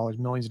thousands of dollars,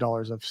 millions of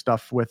dollars of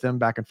stuff with them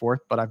back and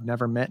forth, but I've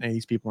never met any of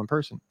these people in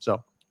person.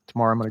 So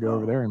tomorrow, I'm going to go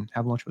over there and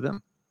have lunch with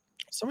them.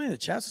 Somebody in the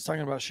chat was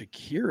talking about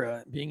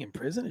Shakira being in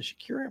prison. Is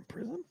Shakira in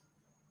prison?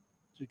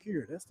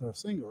 Shakira, that's the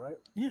singer, right?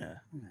 Yeah.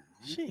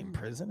 She in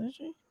prison, is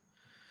she?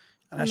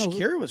 I know.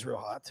 Shakira was real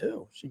hot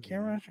too.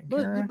 Shakira.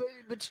 But you know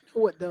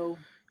what though?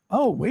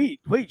 Oh, wait.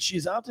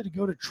 She's opted to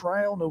go to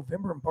trial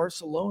November in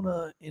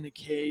Barcelona in a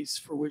case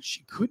for which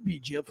she could be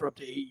jailed for up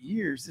to 8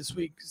 years. This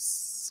week,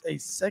 a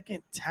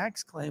second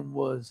tax claim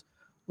was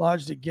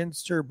lodged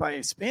against her by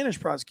a Spanish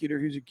prosecutor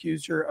who's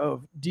accused her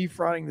of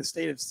defrauding the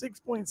state of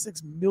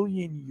 6.6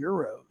 million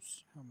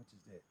euros. How much is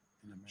that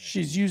in America?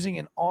 She's using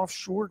an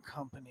offshore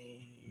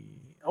company.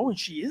 Oh, and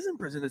she is in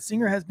prison. The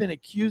singer has been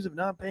accused of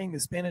not paying the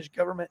Spanish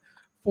government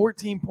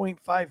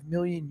 14.5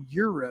 million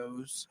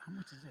euros. How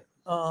much is that?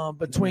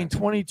 Between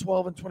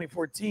 2012 and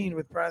 2014,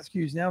 with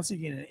prosecutors now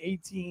seeking an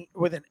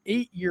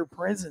 8-year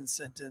prison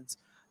sentence,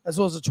 as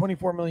well as a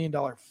 $24 million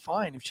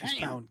fine if she's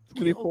found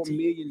 24 guilty.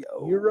 million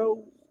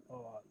euro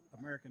or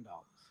American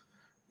dollars.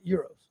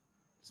 Euros.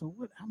 So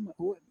what? How much?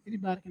 What?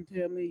 Anybody can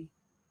tell me?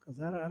 Because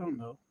I don't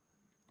know.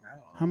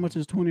 How much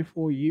is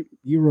 24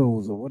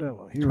 euros or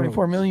whatever?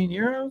 24 million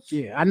euros?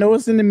 Yeah, I know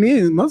it's in the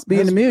millions. Must be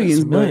in the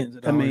millions, millions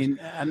of but I dollars. mean,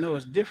 I know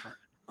it's different.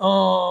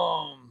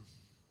 Yeah,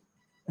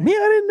 I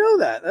didn't know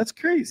that. That's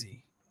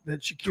crazy.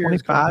 That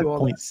Shakira's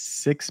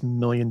 $25.6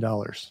 million.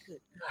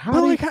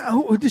 How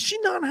does she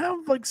not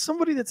have like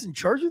somebody that's in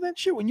charge of that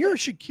shit? When you're a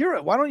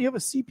Shakira, why don't you have a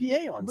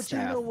CPA on But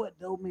staff? you know what,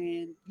 though,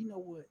 man? You know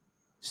what?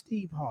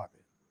 Steve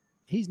Harvey,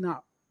 he's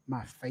not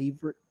my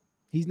favorite.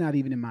 He's not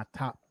even in my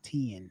top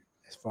 10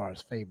 as far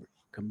as favorite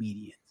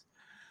comedians.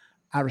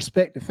 I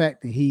respect the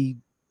fact that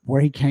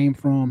where he came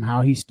from,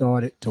 how he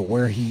started to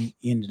where he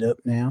ended up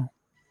now,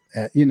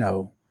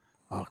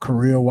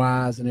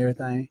 career-wise and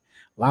everything.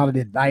 A lot of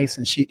the advice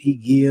and shit he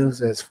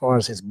gives as far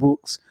as his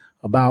books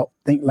about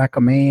think like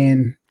a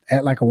man,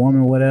 act like a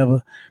woman,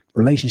 whatever,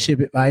 relationship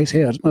advice.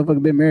 Hell, this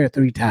motherfucker been married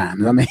 3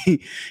 times. I mean,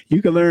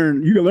 you can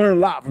learn a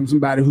lot from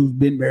somebody who's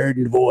been married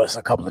and divorced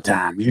a couple of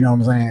times. You know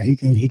what I'm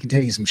saying? He can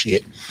tell you some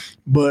shit.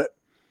 But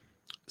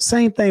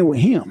same thing with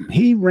him.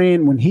 He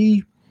ran when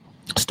he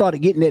started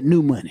getting that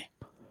new money.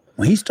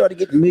 When he started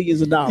getting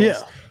millions of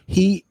dollars,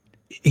 he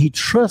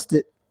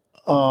trusted,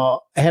 had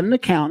an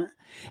accountant,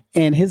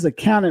 and his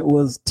accountant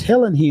was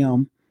telling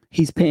him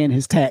he's paying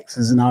his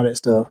taxes and all that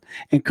stuff.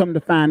 And come to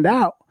find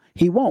out,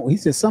 he won't. He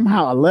said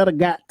somehow a letter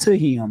got to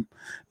him,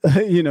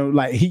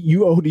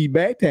 you owe these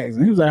back taxes.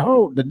 And he was like,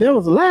 oh, the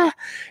devil's a lie.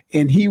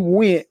 And he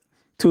went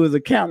to his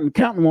accountant. The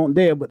accountant wasn't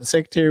there, but the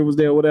secretary was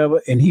there, whatever.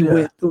 And he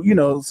went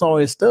through, saw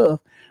his stuff.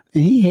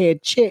 And he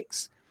had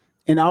checks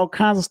and all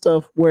kinds of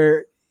stuff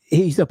where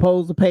he's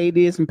supposed to pay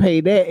this and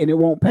pay that, and it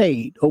won't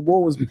pay. Oh, boy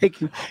was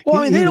making. Well,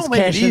 I mean, they don't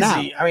make it easy.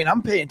 Out. I mean,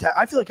 I'm paying.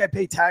 I feel like I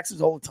pay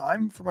taxes all the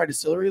time for my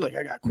distillery. Like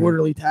I got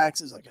quarterly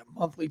taxes, I got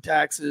monthly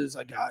taxes,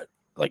 I got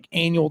like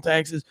annual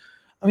taxes.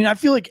 I mean, I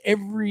feel like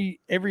every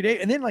day,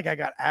 and then like I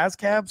got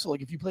ASCAP. So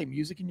like if you play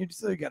music in your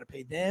distillery, you got to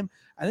pay them.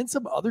 And then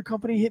some other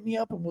company hit me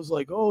up and was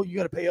like, "Oh, you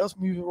got to pay us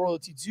music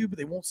royalty too, but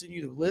they won't send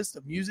you the list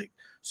of music,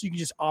 so you can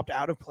just opt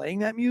out of playing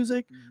that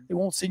music. They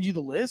won't send you the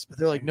list, but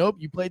they're like, nope,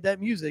 you played that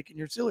music in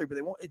your distillery, but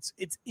they won't. It's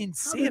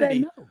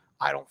insanity.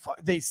 I don't.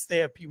 They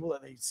have people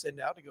that they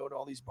send out to go to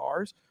all these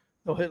bars.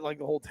 They'll hit like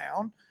the whole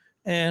town.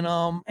 And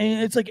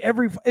it's like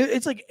every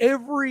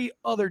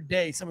other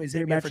day somebody's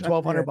hitting me for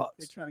 $1,200. $1,200.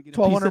 It's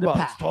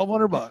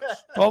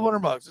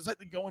like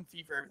the going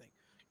fee for everything.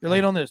 You're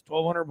late on this,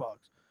 $1,200.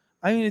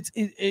 I mean,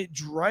 it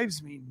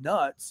drives me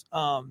nuts.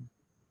 But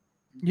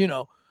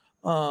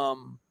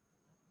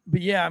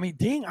yeah, I mean,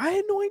 dang, I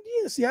had no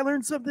idea. See, I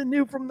learned something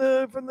new from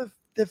the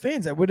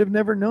fans. I would have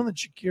never known that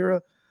Shakira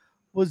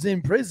was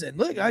in prison.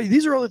 Look,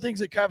 these are all the things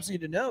that cops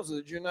need to know, so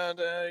that you're not,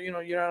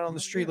 you're not on the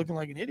street looking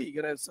like an idiot. You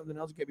got to have something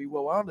else. You got to be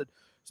well-rounded.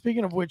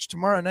 Speaking of which,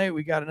 tomorrow night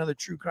we got another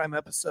true crime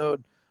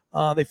episode.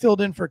 They filled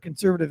in for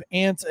Conservative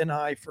Ant and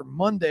I for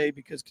Monday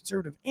because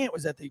Conservative Ant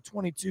was at the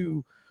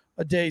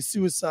 22-a-day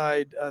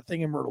suicide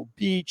thing in Myrtle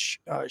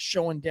Beach,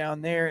 showing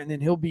down there, and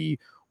then he'll be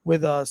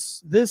with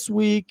us this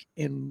week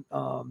in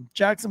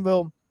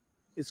Jacksonville.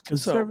 Is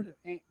Conservative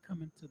Ant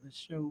coming to the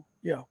show?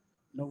 Yeah.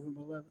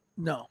 November 11th?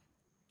 No.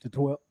 The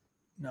 12th?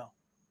 No.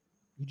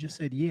 You just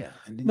said yeah.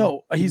 And then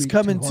no, he's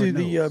coming to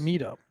the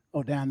meetup.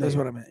 Oh, down there. That's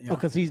what I meant. Yeah.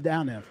 Because he's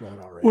down there in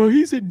Florida already. Well,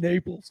 he's in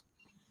Naples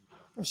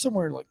or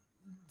somewhere like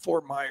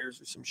Fort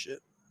Myers or some shit.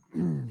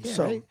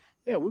 We're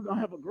gonna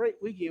have a great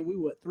weekend.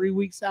 We 3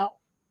 weeks out,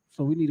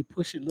 so we need to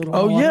push it a little.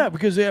 Oh harder. Yeah,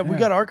 because we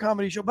got our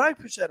comedy show, but I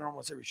push that on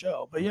almost every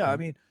show. But yeah, I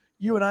mean,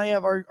 you and I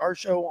have our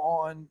show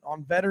on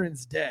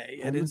Veterans Day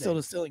at Instill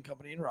Distilling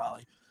Company in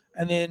Raleigh.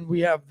 And then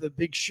we have the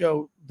big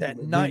show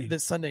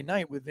this Sunday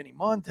night with Vinny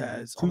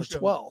Montez on the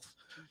 12th.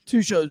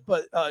 2 shows,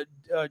 but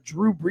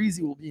Drew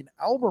Breezy will be in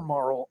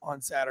Albemarle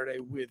on Saturday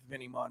with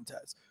Vinny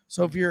Montez.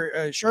 So if you're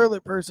a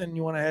Charlotte person,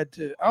 you want to head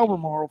to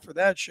Albemarle for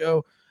that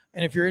show.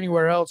 And if you're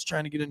anywhere else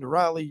trying to get into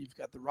Raleigh, you've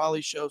got the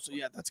Raleigh show. So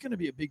yeah, that's going to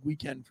be a big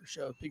weekend for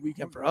shows, big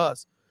weekend for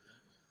us.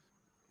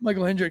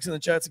 Michael Hendricks in the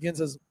chats again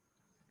says,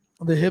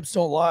 the hips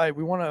don't lie.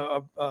 We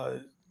want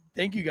to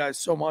thank you guys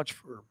so much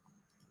for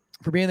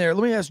being there.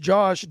 Let me ask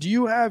Josh, do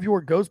you have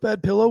your ghost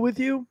bed pillow with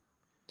you?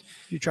 Do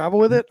you travel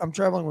with it? I'm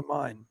traveling with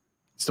mine.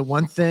 It's the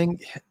one thing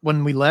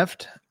when we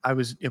left,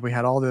 we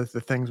had all the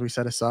things we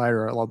set aside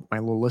or my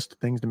little list of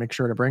things to make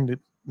sure I bring.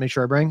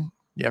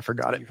 Yeah, I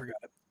forgot it. You forgot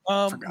it.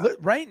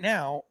 Right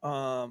now,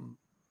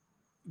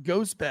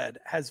 Ghost Bed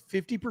has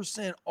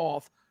 50%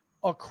 off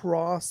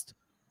across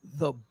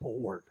the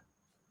board.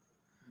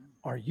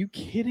 Are you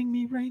kidding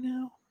me right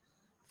now?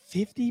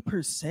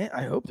 50%.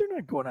 I hope they're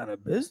not going out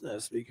of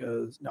business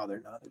because no,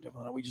 they're not. They're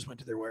definitely not. We just went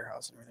to their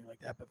warehouse and everything like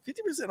that. But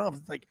 50% off.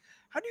 It's like,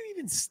 how do you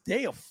even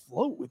stay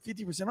afloat with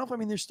 50% off? I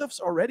mean, their stuff's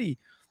already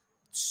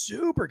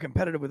super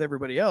competitive with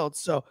everybody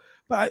else. So,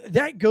 but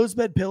that Ghost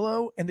Bed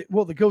pillow and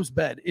the Ghost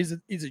Bed is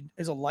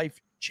a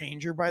life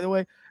changer, by the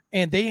way.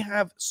 And they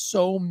have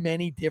so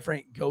many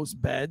different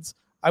Ghost Beds.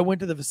 I went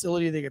to the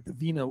facility. They got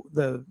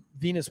the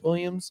Venus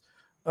Williams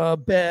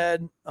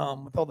bed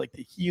with all like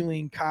the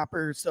healing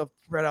copper stuff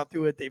spread out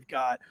through it. They've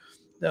got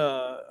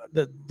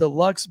the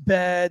deluxe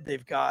bed.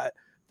 They've got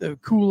the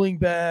cooling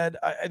bed.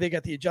 They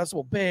got the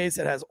adjustable base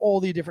that has all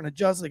the different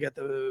adjustments. They got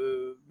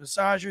the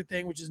massager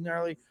thing, which is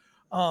gnarly.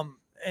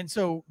 And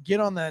so get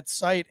on that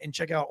site and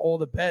check out all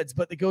the beds.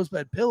 But the Ghost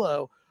Bed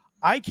pillow,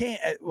 I can't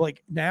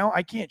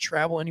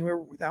travel anywhere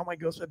without my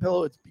Ghost Bed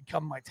pillow. It's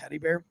become my teddy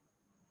bear.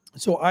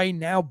 So I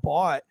now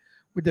bought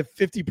with the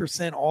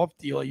 50% off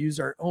deal. I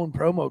used our own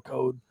promo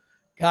code,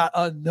 got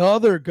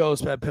another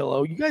Ghost Bed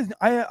pillow. You guys,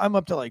 I'm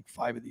up to like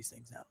 5 of these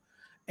things now.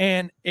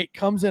 And it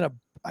comes in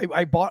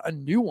I bought a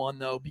new one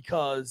though,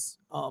 because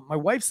my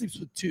wife sleeps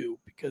with 2,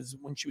 because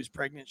when she was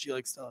pregnant, she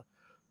likes to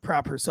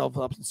prop herself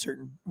up in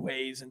certain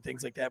ways and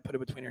things like that, put it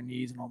between her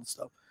knees and all this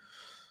stuff.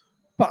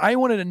 But I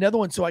wanted another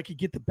one so I could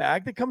get the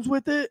bag that comes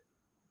with it,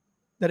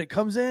 that it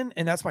comes in,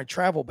 and that's my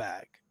travel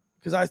bag,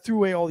 because I threw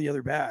away all the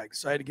other bags,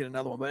 so I had to get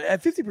another one. But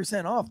at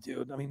 50% off,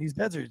 dude, I mean, these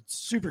beds are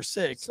super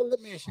sick. So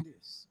let me ask you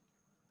this.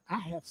 I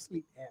have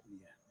sleep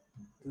apnea.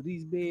 Do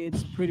these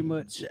beds pretty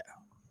much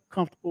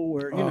comfortable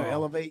where,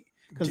 elevate?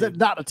 Because the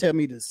doctor tell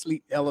me to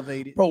sleep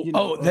elevated. Bro,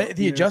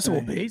 the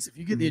adjustable base, if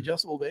you get the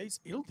adjustable base,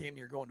 it'll damn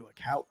near go into a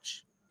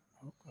couch.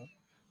 Okay.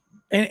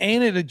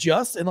 And it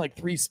adjusts in like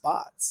 3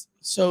 spots.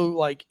 So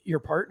like your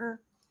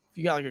partner, if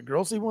you got like a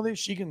girl sleeping with you,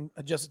 she can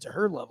adjust it to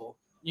her level.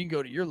 You can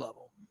go to your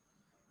level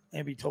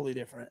and be totally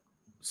different.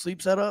 Sleep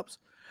setups.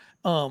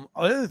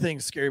 Other thing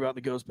scary about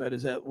the Ghost Bed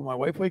is that when my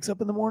wife wakes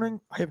up in the morning,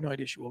 I have no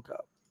idea she woke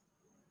up.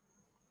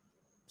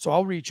 So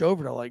I'll reach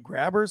over to like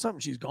grab her or something.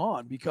 She's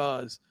gone,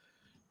 because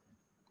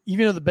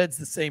even though the bed's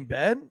the same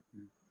bed,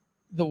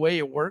 the way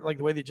it works, like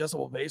the way the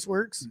adjustable base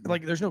works,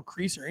 like there's no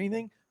crease or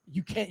anything.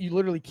 You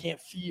literally can't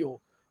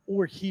feel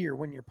or hear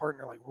when your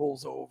partner like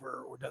rolls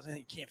over or does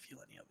anything. You can't feel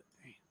any of it.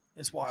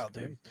 It's wild,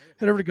 dude.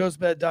 Head over to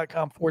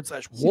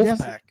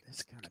ghostbed.com/wolfpack.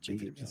 That's kind of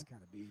big. That's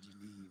kind of big. You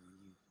need when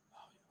you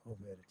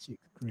over at a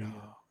chick's crib.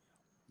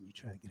 You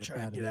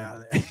try to get out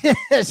of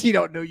there. She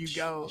don't know you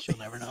go. She'll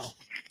never know.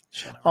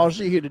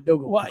 She hear the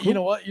dog go. Well, you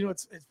know what?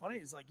 It's funny.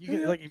 It's like you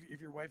get like if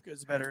your wife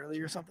goes to bed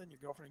early or something, your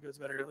girlfriend goes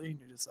to bed early, and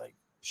you're just like,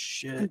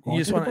 shit. You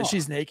just want.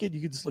 She's naked.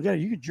 You can just look at her.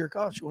 You can jerk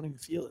off. She won't even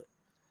feel it.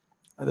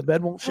 The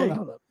bed won't shake.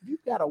 Hold up. If you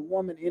got a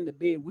woman in the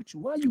bed with you,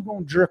 why you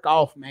gonna jerk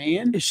off,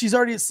 man? If she's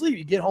already asleep,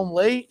 you get home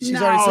late. She's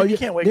already asleep. You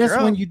can't wake her up.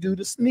 That's when you do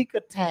the sneak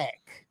attack.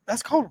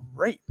 That's called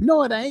rape.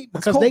 No, it ain't.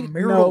 That's Because called they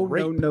marital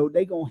rape. No,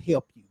 they gonna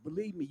help you.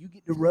 Believe me, you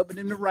get to rub it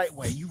in the right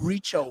way. You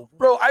reach over,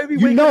 bro. I'd be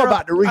waking her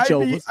about the reach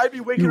over. I'd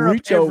be waking her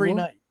up every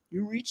night.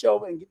 You reach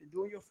over and get to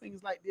doing your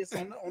fingers like this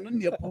on the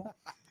nipple,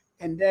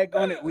 and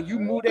daggone it, when you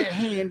move that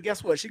hand,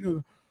 guess what? She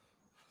gonna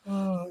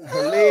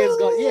her legs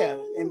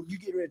gonna and you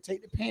get ready to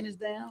take the panties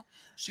down.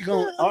 She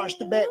gonna arch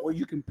the back where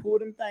you can pull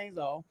them things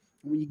off.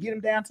 When you get them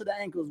down to the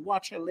ankles,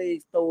 watch her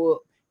legs throw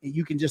up, and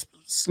you can just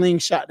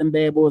slingshot them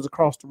bad boys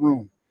across the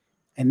room,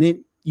 and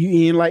then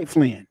you in like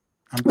Flynn.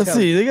 Let's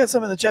see. They got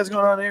something in the chat's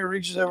going on here.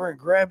 Reaches over and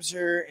grabs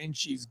her, and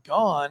she's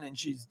gone, and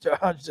she's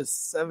dodged a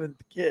 7th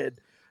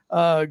kid.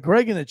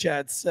 Greg in the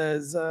chat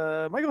says,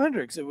 Michael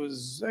Hendricks,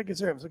 I guess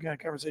having some kind of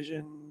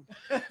conversation.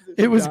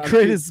 It was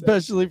great,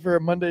 especially for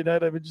a Monday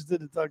night. I'm interested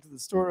to talk to the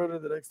store owner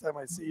the next time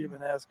I see him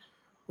and ask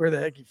where the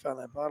heck he found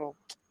that bottle.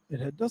 It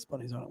had dust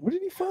bunnies on it. What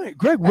did he find?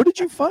 Greg, what did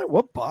you find?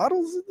 What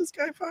bottles did this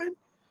guy find?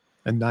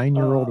 A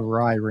 9-year-old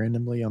rye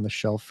randomly on the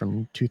shelf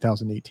from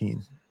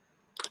 2018.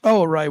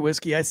 Oh, rye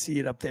whiskey. I see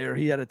it up there.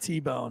 He had a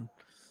T-bone.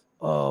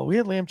 Oh, we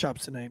had lamb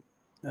chops tonight.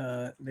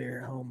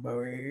 There,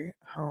 homebrew.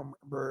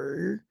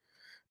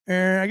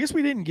 And I guess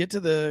we didn't get to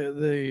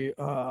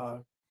the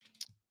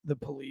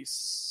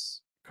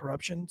police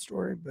corruption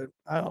story, but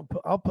I'll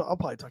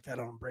probably talk that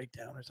on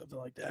breakdown or something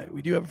like that.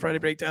 We do have a Friday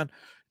breakdown.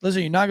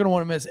 Listen, you're not going to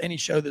want to miss any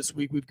show this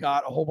week. We've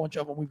got a whole bunch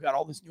of them. We've got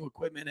all this new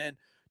equipment in.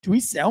 Do we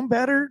sound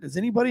better? Does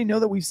anybody know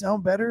that we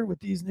sound better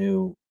with the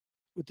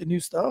new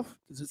stuff?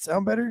 Does it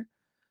sound better?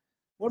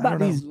 What about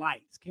these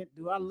lights?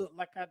 Do I look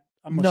like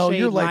I'm a no? shade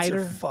Your lights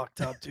lighter? are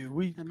fucked up, dude.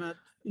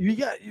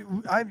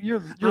 I'm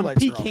your lights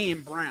pecan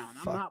are brown.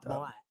 I'm not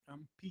black.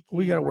 I'm pecan.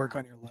 We got to work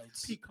on your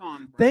lights.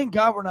 Pecan brown. Thank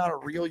God we're not a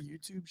real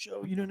YouTube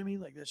show. You know what I mean?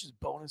 Like that's just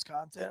bonus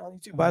content on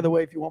YouTube. By the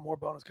way, if you want more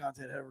bonus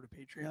content, head over to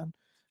Patreon.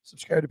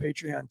 Subscribe to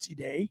Patreon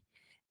today.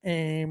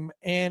 And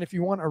if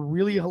you want a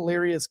really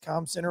hilarious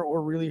comm center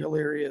or really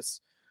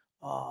hilarious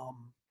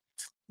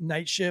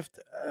night shift,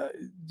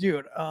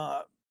 dude,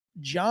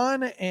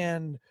 John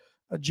and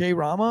Jay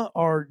Rama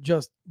are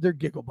they're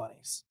giggle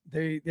bunnies.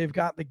 They've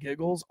got the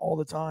giggles all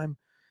the time.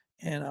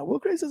 And Will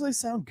Gray says I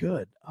sound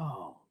good.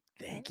 Oh,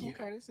 thank you.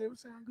 Okay, they say we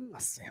sound good. I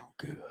sound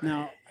good.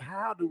 Now,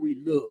 how do we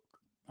look?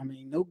 I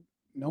mean,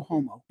 no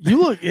homo.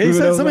 You look. He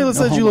said somebody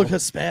says you look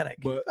Hispanic.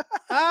 But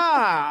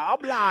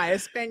habla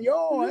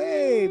español.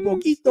 Hey,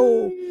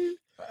 poquito.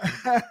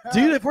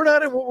 Dude, if we're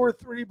not in World War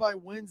III by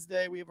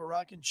Wednesday, we have a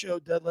rocking show.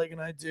 Deadleg and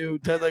I do.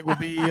 Deadleg will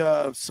be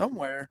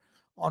somewhere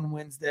on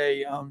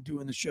Wednesday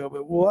doing the show,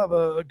 but we'll have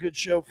a good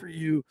show for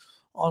you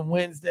on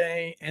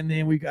Wednesday. And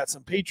then we got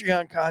some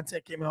Patreon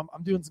content came out.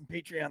 I'm doing some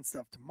Patreon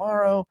stuff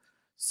tomorrow.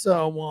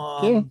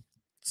 So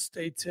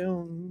stay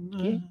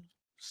tuned.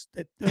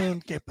 Stay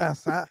tuned. ¿Qué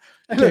pasa?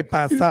 ¿Qué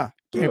pasa?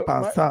 ¿Qué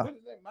pasa?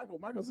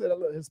 Michael said a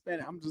little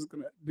Hispanic. I'm just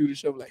gonna do the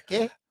show like,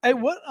 hey,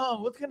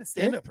 what kind of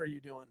stand up are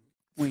you doing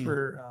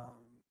for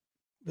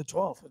the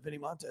 12th with Vinny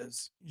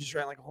Montez? You just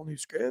writing like a whole new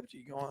script?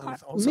 You going with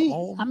something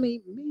old? I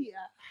mean,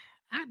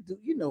 I do.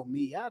 You know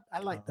me. I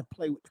like to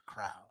play with the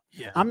crowd.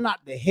 Yeah, I'm not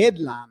the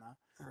headliner,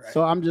 right.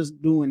 so I'm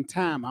just doing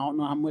time. I don't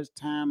know how much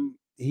time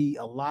he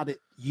allotted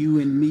you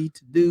and me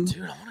to do.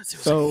 Dude, I want to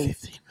say like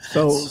 15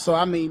 minutes. So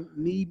I mean,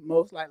 me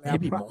most likely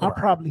I'll more.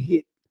 probably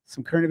hit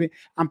some current event.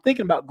 I'm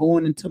thinking about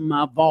going into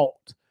my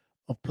vault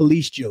of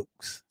police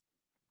jokes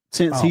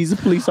since he's a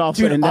police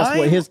officer. Dude, and that's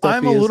what his stuff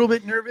I'm is. a little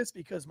bit nervous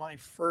because my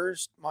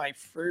first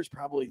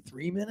probably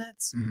 3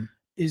 minutes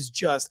is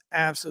just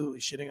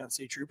absolutely shitting on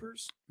state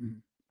troopers.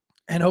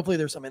 And hopefully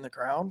there's some in the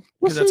crowd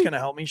because that's going to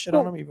help me shit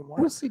on them even more.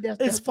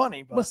 It's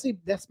funny, but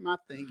that's my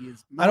thing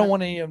is I don't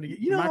want any of them to get,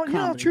 you know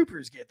how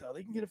troopers get though.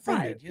 They can get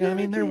offended. Right. You know what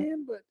I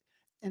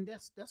mean?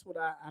 That's what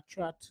I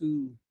try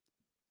to.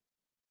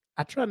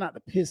 I try not to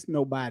piss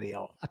nobody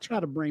off. I try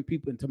to bring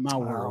people into my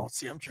world.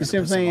 See, I'm trying to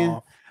piss them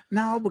off.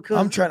 No, because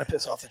I'm trying to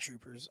piss off the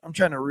troopers. I'm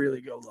trying to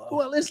really go low.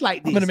 Well, it's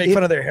like this. I'm going to make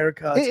fun of their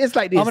haircuts. It's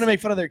like this. I'm going to make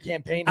fun of their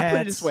campaign hats. I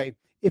put it this way: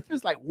 if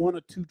it's like one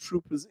or two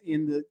troopers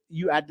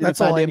you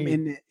identify them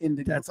in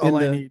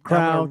the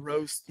crowd,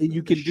 and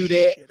you can do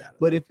that.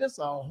 But if it's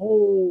a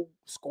whole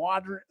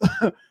squadron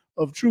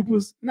of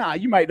troopers,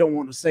 you might don't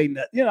want to say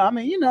nothing. You know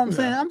what I'm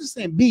saying? I'm just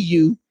saying, be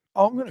you.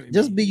 Oh, I'm gonna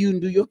just be you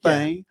and do your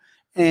thing.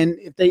 And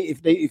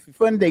if you're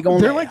funny,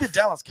 they're like the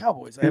Dallas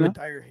Cowboys. I have a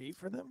dire hate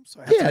for them.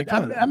 So I have to make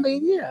fun of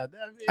them.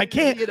 I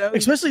can't,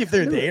 especially if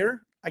they're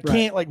there. I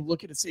can't like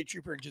look at a state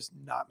trooper and just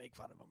not make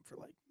fun of them for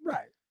like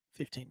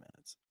 15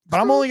 minutes. But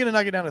I'm only gonna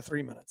knock it down to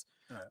 3 minutes.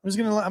 Right.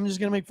 I'm just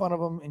gonna make fun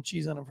of them and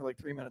cheese on them for like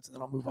 3 minutes, and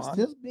then I'll move on.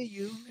 Just be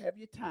you, have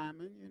your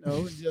timing,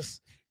 and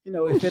just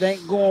if it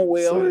ain't going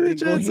well, so then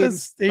go ahead.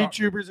 State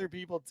troopers are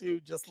people too,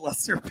 just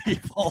lesser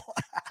people.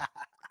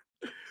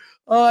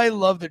 Oh, I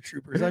love the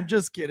troopers. I'm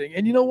just kidding.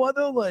 And you know what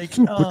though? Like,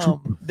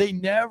 they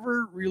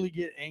never really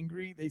get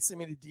angry. They send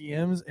me the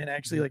DMs, and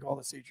actually, like, all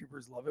the state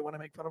troopers love it when I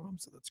make fun of them.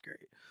 So that's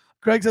great.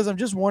 Craig says, I'm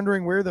just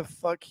wondering where the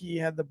fuck he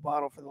had the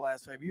bottle for the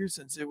last 5 years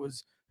since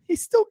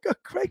he's still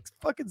got Craig's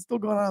fucking still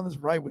going on this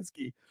rye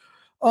whiskey.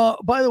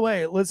 By the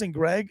way, listen,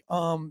 Greg,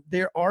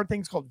 there are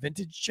things called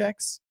vintage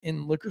checks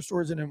in liquor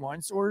stores and in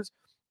wine stores,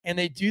 and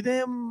they do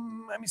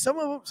them. I mean, some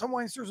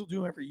wine stores will do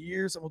them every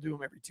year. Some will do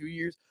them every 2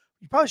 years.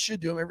 You probably should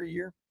do them every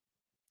year.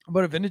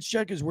 But a vintage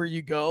check is where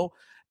you go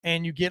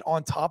and you get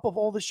on top of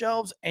all the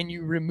shelves and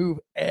you remove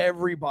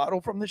every bottle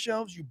from the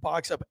shelves. You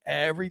box up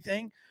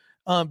everything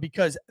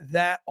because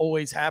that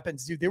always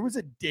happens, dude. There was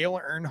a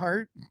Dale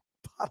Earnhardt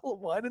bottle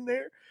of wine in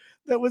there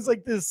that was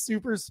like this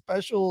super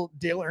special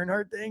Dale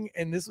Earnhardt thing.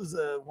 And this was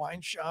a wine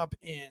shop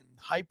in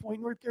High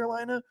Point, North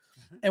Carolina.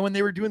 And when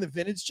they were doing the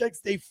vintage checks,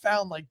 they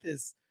found like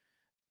this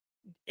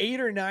 8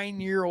 or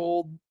 9 year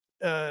old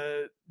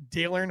Dale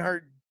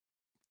Earnhardt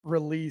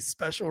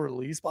special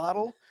release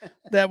bottle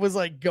that was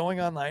like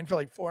going online for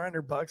like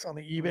 $400 on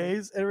the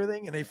eBays and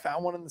everything, and they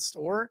found one in the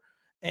store,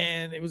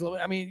 and it was,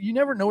 I mean, you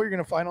never know what you're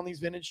going to find on these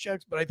vintage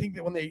checks, but I think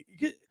that when they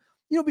get,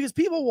 because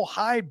people will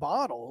hide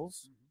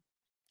bottles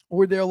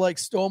or they'll like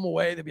stow them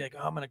away, they'll be like,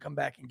 oh, I'm going to come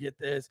back and get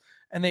this,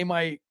 and they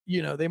might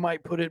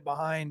put it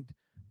behind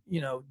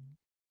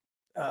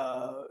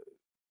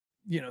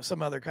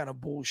some other kind of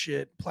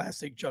bullshit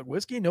plastic jug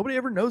whiskey. Nobody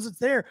ever knows it's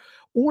there.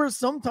 Or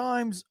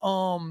sometimes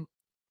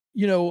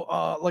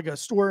like a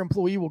store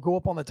employee will go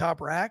up on the top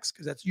racks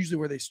because that's usually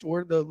where they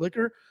store the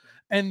liquor,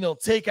 and they'll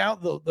take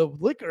out the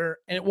liquor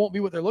and it won't be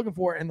what they're looking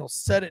for, and they'll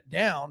set it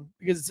down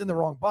because it's in the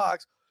wrong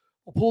box.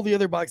 We'll pull the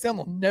other box down.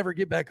 They'll never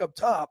get back up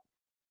top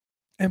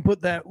and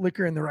put that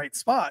liquor in the right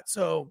spot.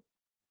 So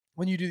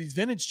when you do these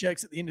vintage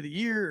checks at the end of the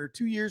year or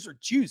 2 years, or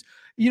choose,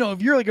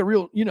 if you're like a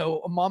real,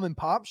 a mom and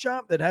pop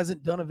shop that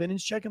hasn't done a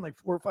vintage check in like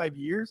 4 or 5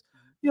 years,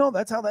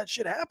 that's how that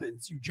shit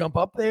happens. You jump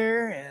up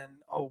there and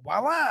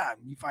voila,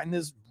 you find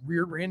this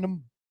weird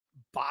random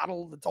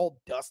bottle that's all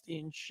dusty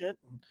and shit.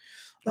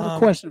 I have a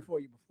question for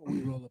you before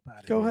we roll up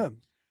out of here. Go ahead.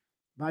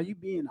 By you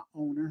being an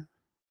owner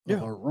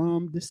of a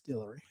rum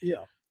distillery,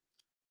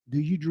 do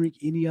you drink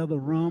any other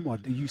rum, or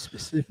do you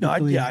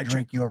specifically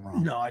drink your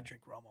rum? No, I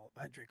drink rum.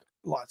 I drink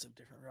lots of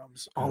different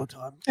rums all the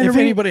time. And if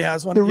anybody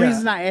has one, the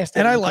reason I asked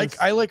that, and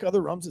I like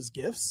other rums as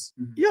gifts.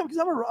 Mm-hmm. Yeah, because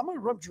I'm a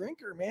rum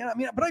drinker, man. I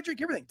mean, but I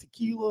drink everything: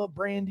 tequila,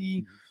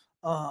 brandy,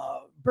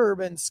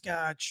 bourbon,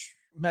 scotch,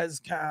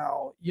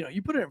 mezcal.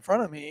 You put it in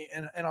front of me,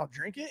 and I'll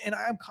drink it. And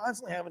I'm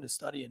constantly having to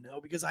study and know,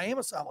 because I am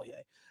a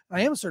sommelier.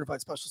 I am a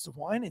certified specialist of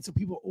wine, and so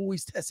people are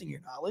always testing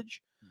your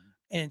knowledge,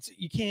 and so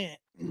you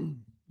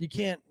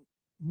can't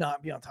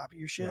not be on top of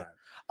your shit. Right.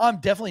 I'm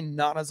definitely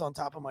not as on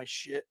top of my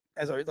shit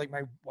as I like.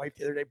 My wife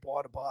the other day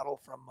bought a bottle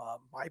from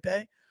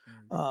Maipe,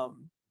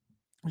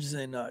 which is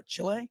in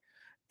Chile,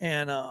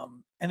 and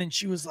then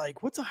she was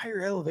like, "What's a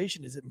higher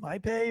elevation? Is it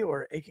Maipe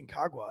or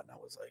Aconcagua?" And I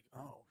was like,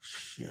 "Oh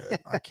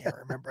shit, I can't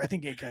remember. I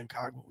think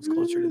Aconcagua was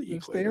closer to the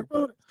equator."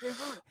 But,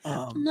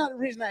 no, the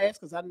reason I ask,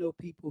 because I know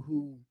people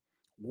who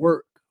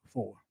work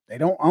for, they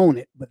don't own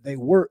it, but they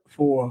work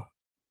for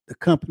the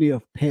company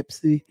of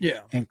Pepsi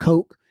and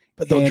Coke.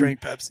 But they'll And drink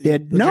Pepsi. They'll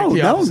They'll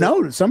drink the opposite.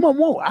 no. Some of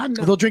them won't. I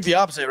know. They'll drink the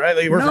opposite, right?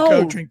 They work for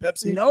Coke, drink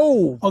Pepsi.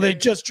 No. Oh, they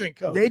just drink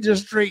Coke. They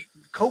just drink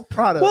Coke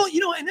products. Well,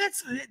 and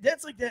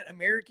that's like that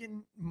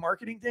American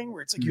marketing thing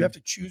where it's like you have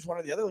to choose one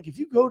or the other. Like if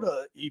you go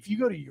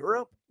to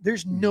Europe,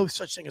 there's no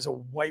such thing as a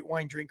white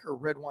wine drinker,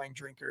 red wine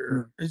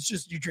drinker. It's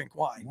just you drink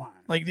wine.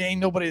 Like there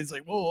ain't nobody that's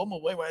like, whoa, I'm a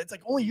white wine. It's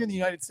like only here in the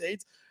United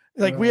States.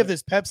 Like we have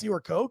this Pepsi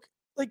or Coke.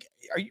 Like,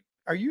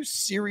 are you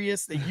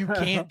serious that you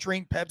can't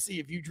drink Pepsi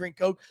if you drink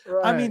Coke?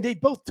 Right. I mean, they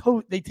both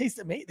taste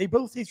amazing. They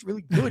both taste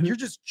really good. You're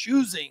just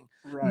choosing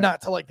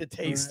not to like the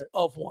taste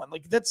of one.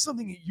 Like that's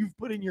something that you've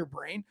put in your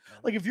brain.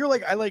 Like if you're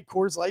like, I like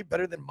Coors Light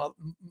better than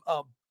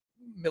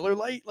Miller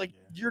Lite, like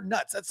you're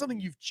nuts. That's something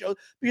you've chosen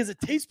because the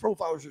taste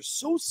profiles are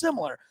so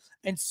similar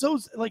and so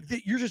like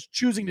that you're just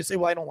choosing to say,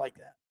 well, I don't like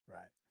that. Right.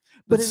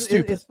 But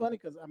it's funny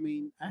because I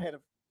mean, I had a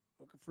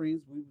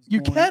friends.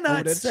 You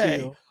cannot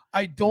say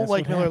I don't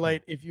like Miller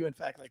Lite if you in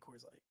fact like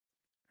Coors Light.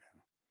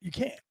 You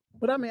can't.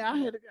 But I mean,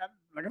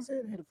 like I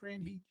said, I had a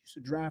friend. He used to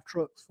drive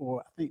trucks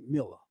for I think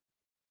Miller,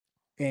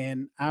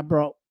 and I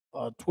brought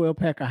a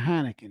 12-pack of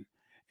Heineken,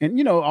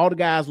 and all the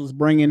guys was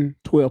bringing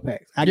 12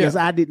 packs. I guess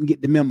I didn't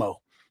get the memo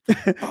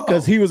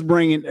because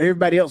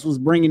everybody else was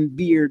bringing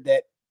beer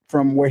that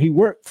from where he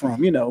worked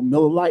from,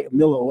 Miller Lite,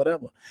 Miller, or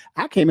whatever.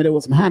 I came in there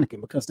with some Heineken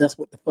because that's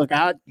what the fuck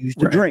I used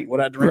to drink. What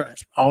I drink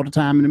all the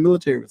time in the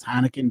military was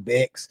Heineken,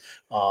 Beck's,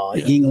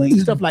 Yingling,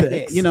 stuff like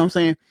that. You know what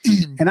I'm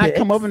saying? And I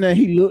come up in there,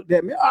 he looked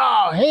at me,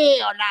 oh,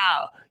 hell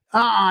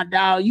no.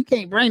 Dog, you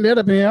can't bring that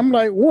up here. I'm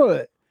like,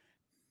 what?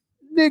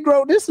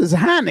 Negro, this is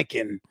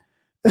Heineken.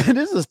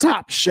 This is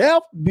top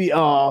shelf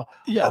beer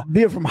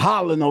from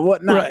Holland or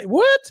whatnot. Right.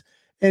 What?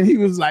 And he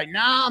was like,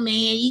 "Nah, man,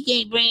 you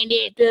can't bring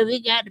that stuff.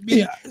 It got to be."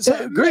 Yeah.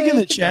 So Greg in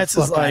the chats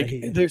is like,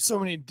 "There's so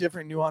many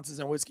different nuances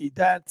in whiskey."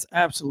 That's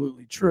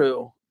absolutely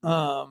true.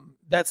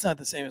 That's not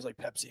the same as like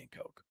Pepsi and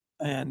Coke,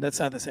 and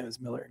that's not the same as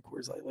Miller and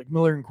Coors Light. Like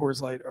Miller and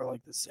Coors Light are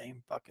like the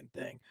same fucking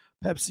thing.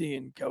 Pepsi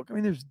and Coke. I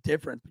mean, there's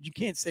difference, but you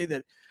can't say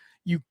that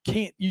you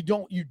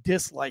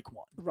dislike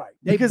one, right?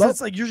 Because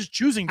it's like you're just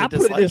choosing to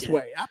dislike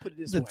it. I put it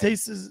this way. The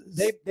taste is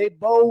they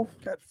both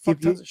got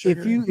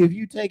if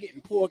you take it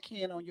and pour a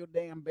can on your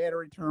damn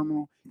battery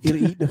terminal,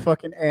 it'll eat the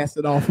fucking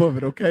acid off of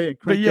it, okay?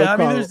 But yeah, I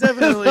mean, there's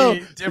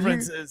definitely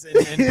differences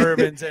in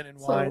bourbons and in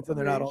wines, and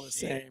they're not all the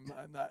same.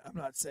 I'm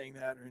not saying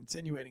that or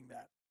insinuating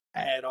that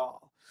at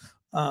all.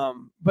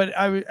 But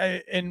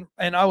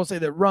I will say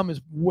that rum is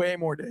way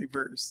more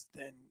diverse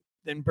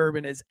than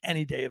bourbon is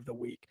any day of the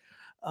week.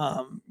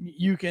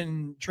 You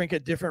can drink a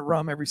different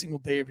rum every single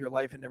day of your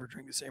life and never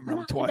drink the same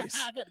rum twice.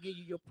 I got to give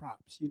you your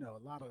props.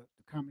 A lot of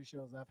the comedy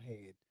shows I've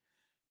had,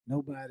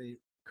 nobody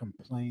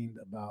complained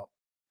about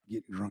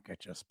getting drunk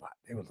at your spot.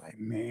 They was like,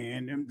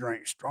 man, them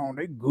drinks strong.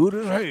 They good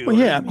as hell. Well,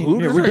 yeah,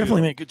 we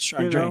definitely make good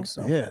strong drinks.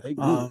 So. Yeah, they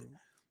good.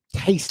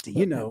 Tasty,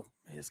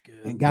 It's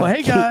good. Well,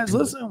 hey guys,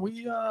 listen,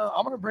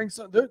 I'm gonna bring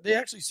some. They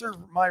actually serve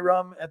my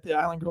rum at the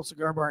Island Grill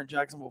Cigar Bar in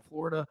Jacksonville,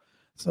 Florida.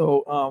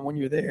 So when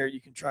you're there,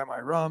 you can try my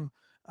rum.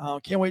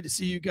 Can't wait to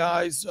see you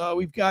guys.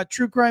 We've got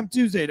True Crime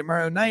Tuesday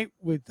tomorrow night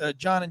with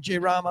John and Jay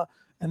Rama.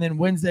 And then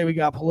Wednesday, we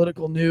got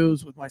political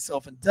news with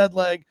myself and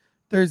Deadleg.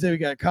 Thursday, we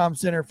got Com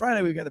Center.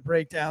 Friday, we got the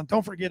breakdown.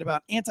 Don't forget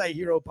about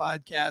Anti-Hero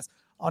Podcast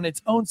on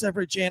its own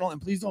separate channel.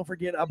 And please don't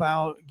forget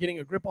about getting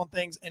a grip on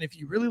things. And if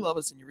you really love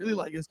us and you really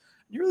like us,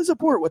 and you really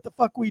support what the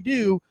fuck we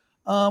do,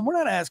 we're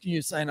not asking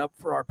you to sign up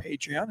for our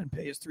Patreon and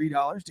pay us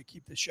 $3 to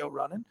keep the show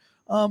running.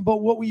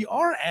 But what we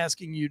are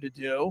asking you to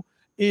do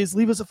is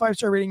leave us a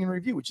 5-star rating and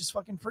review, which is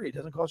fucking free. It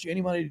doesn't cost you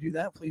any money to do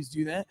that. Please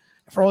do that.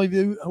 For all of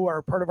you who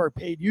are part of our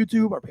paid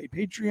YouTube, our paid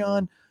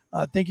Patreon,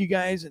 thank you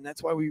guys. And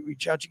that's why we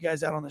shout you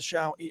guys out on the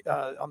show,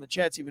 on the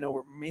chats, even though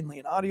we're mainly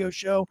an audio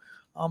show.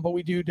 But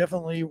we do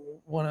definitely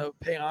want to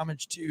pay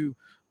homage to,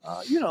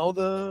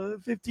 the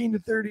 15 to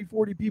 30,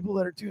 40 people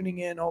that are tuning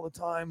in all the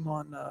time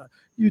on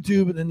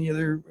YouTube, and then the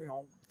other,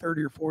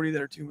 30 or 40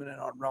 that are tuning in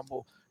on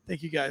Rumble.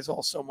 Thank you guys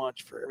all so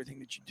much for everything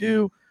that you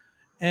do.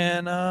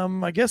 And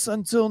I guess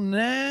until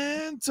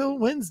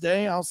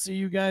Wednesday, I'll see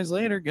you guys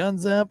later.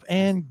 Guns up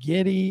and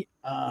giddy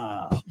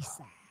up. Peace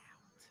out.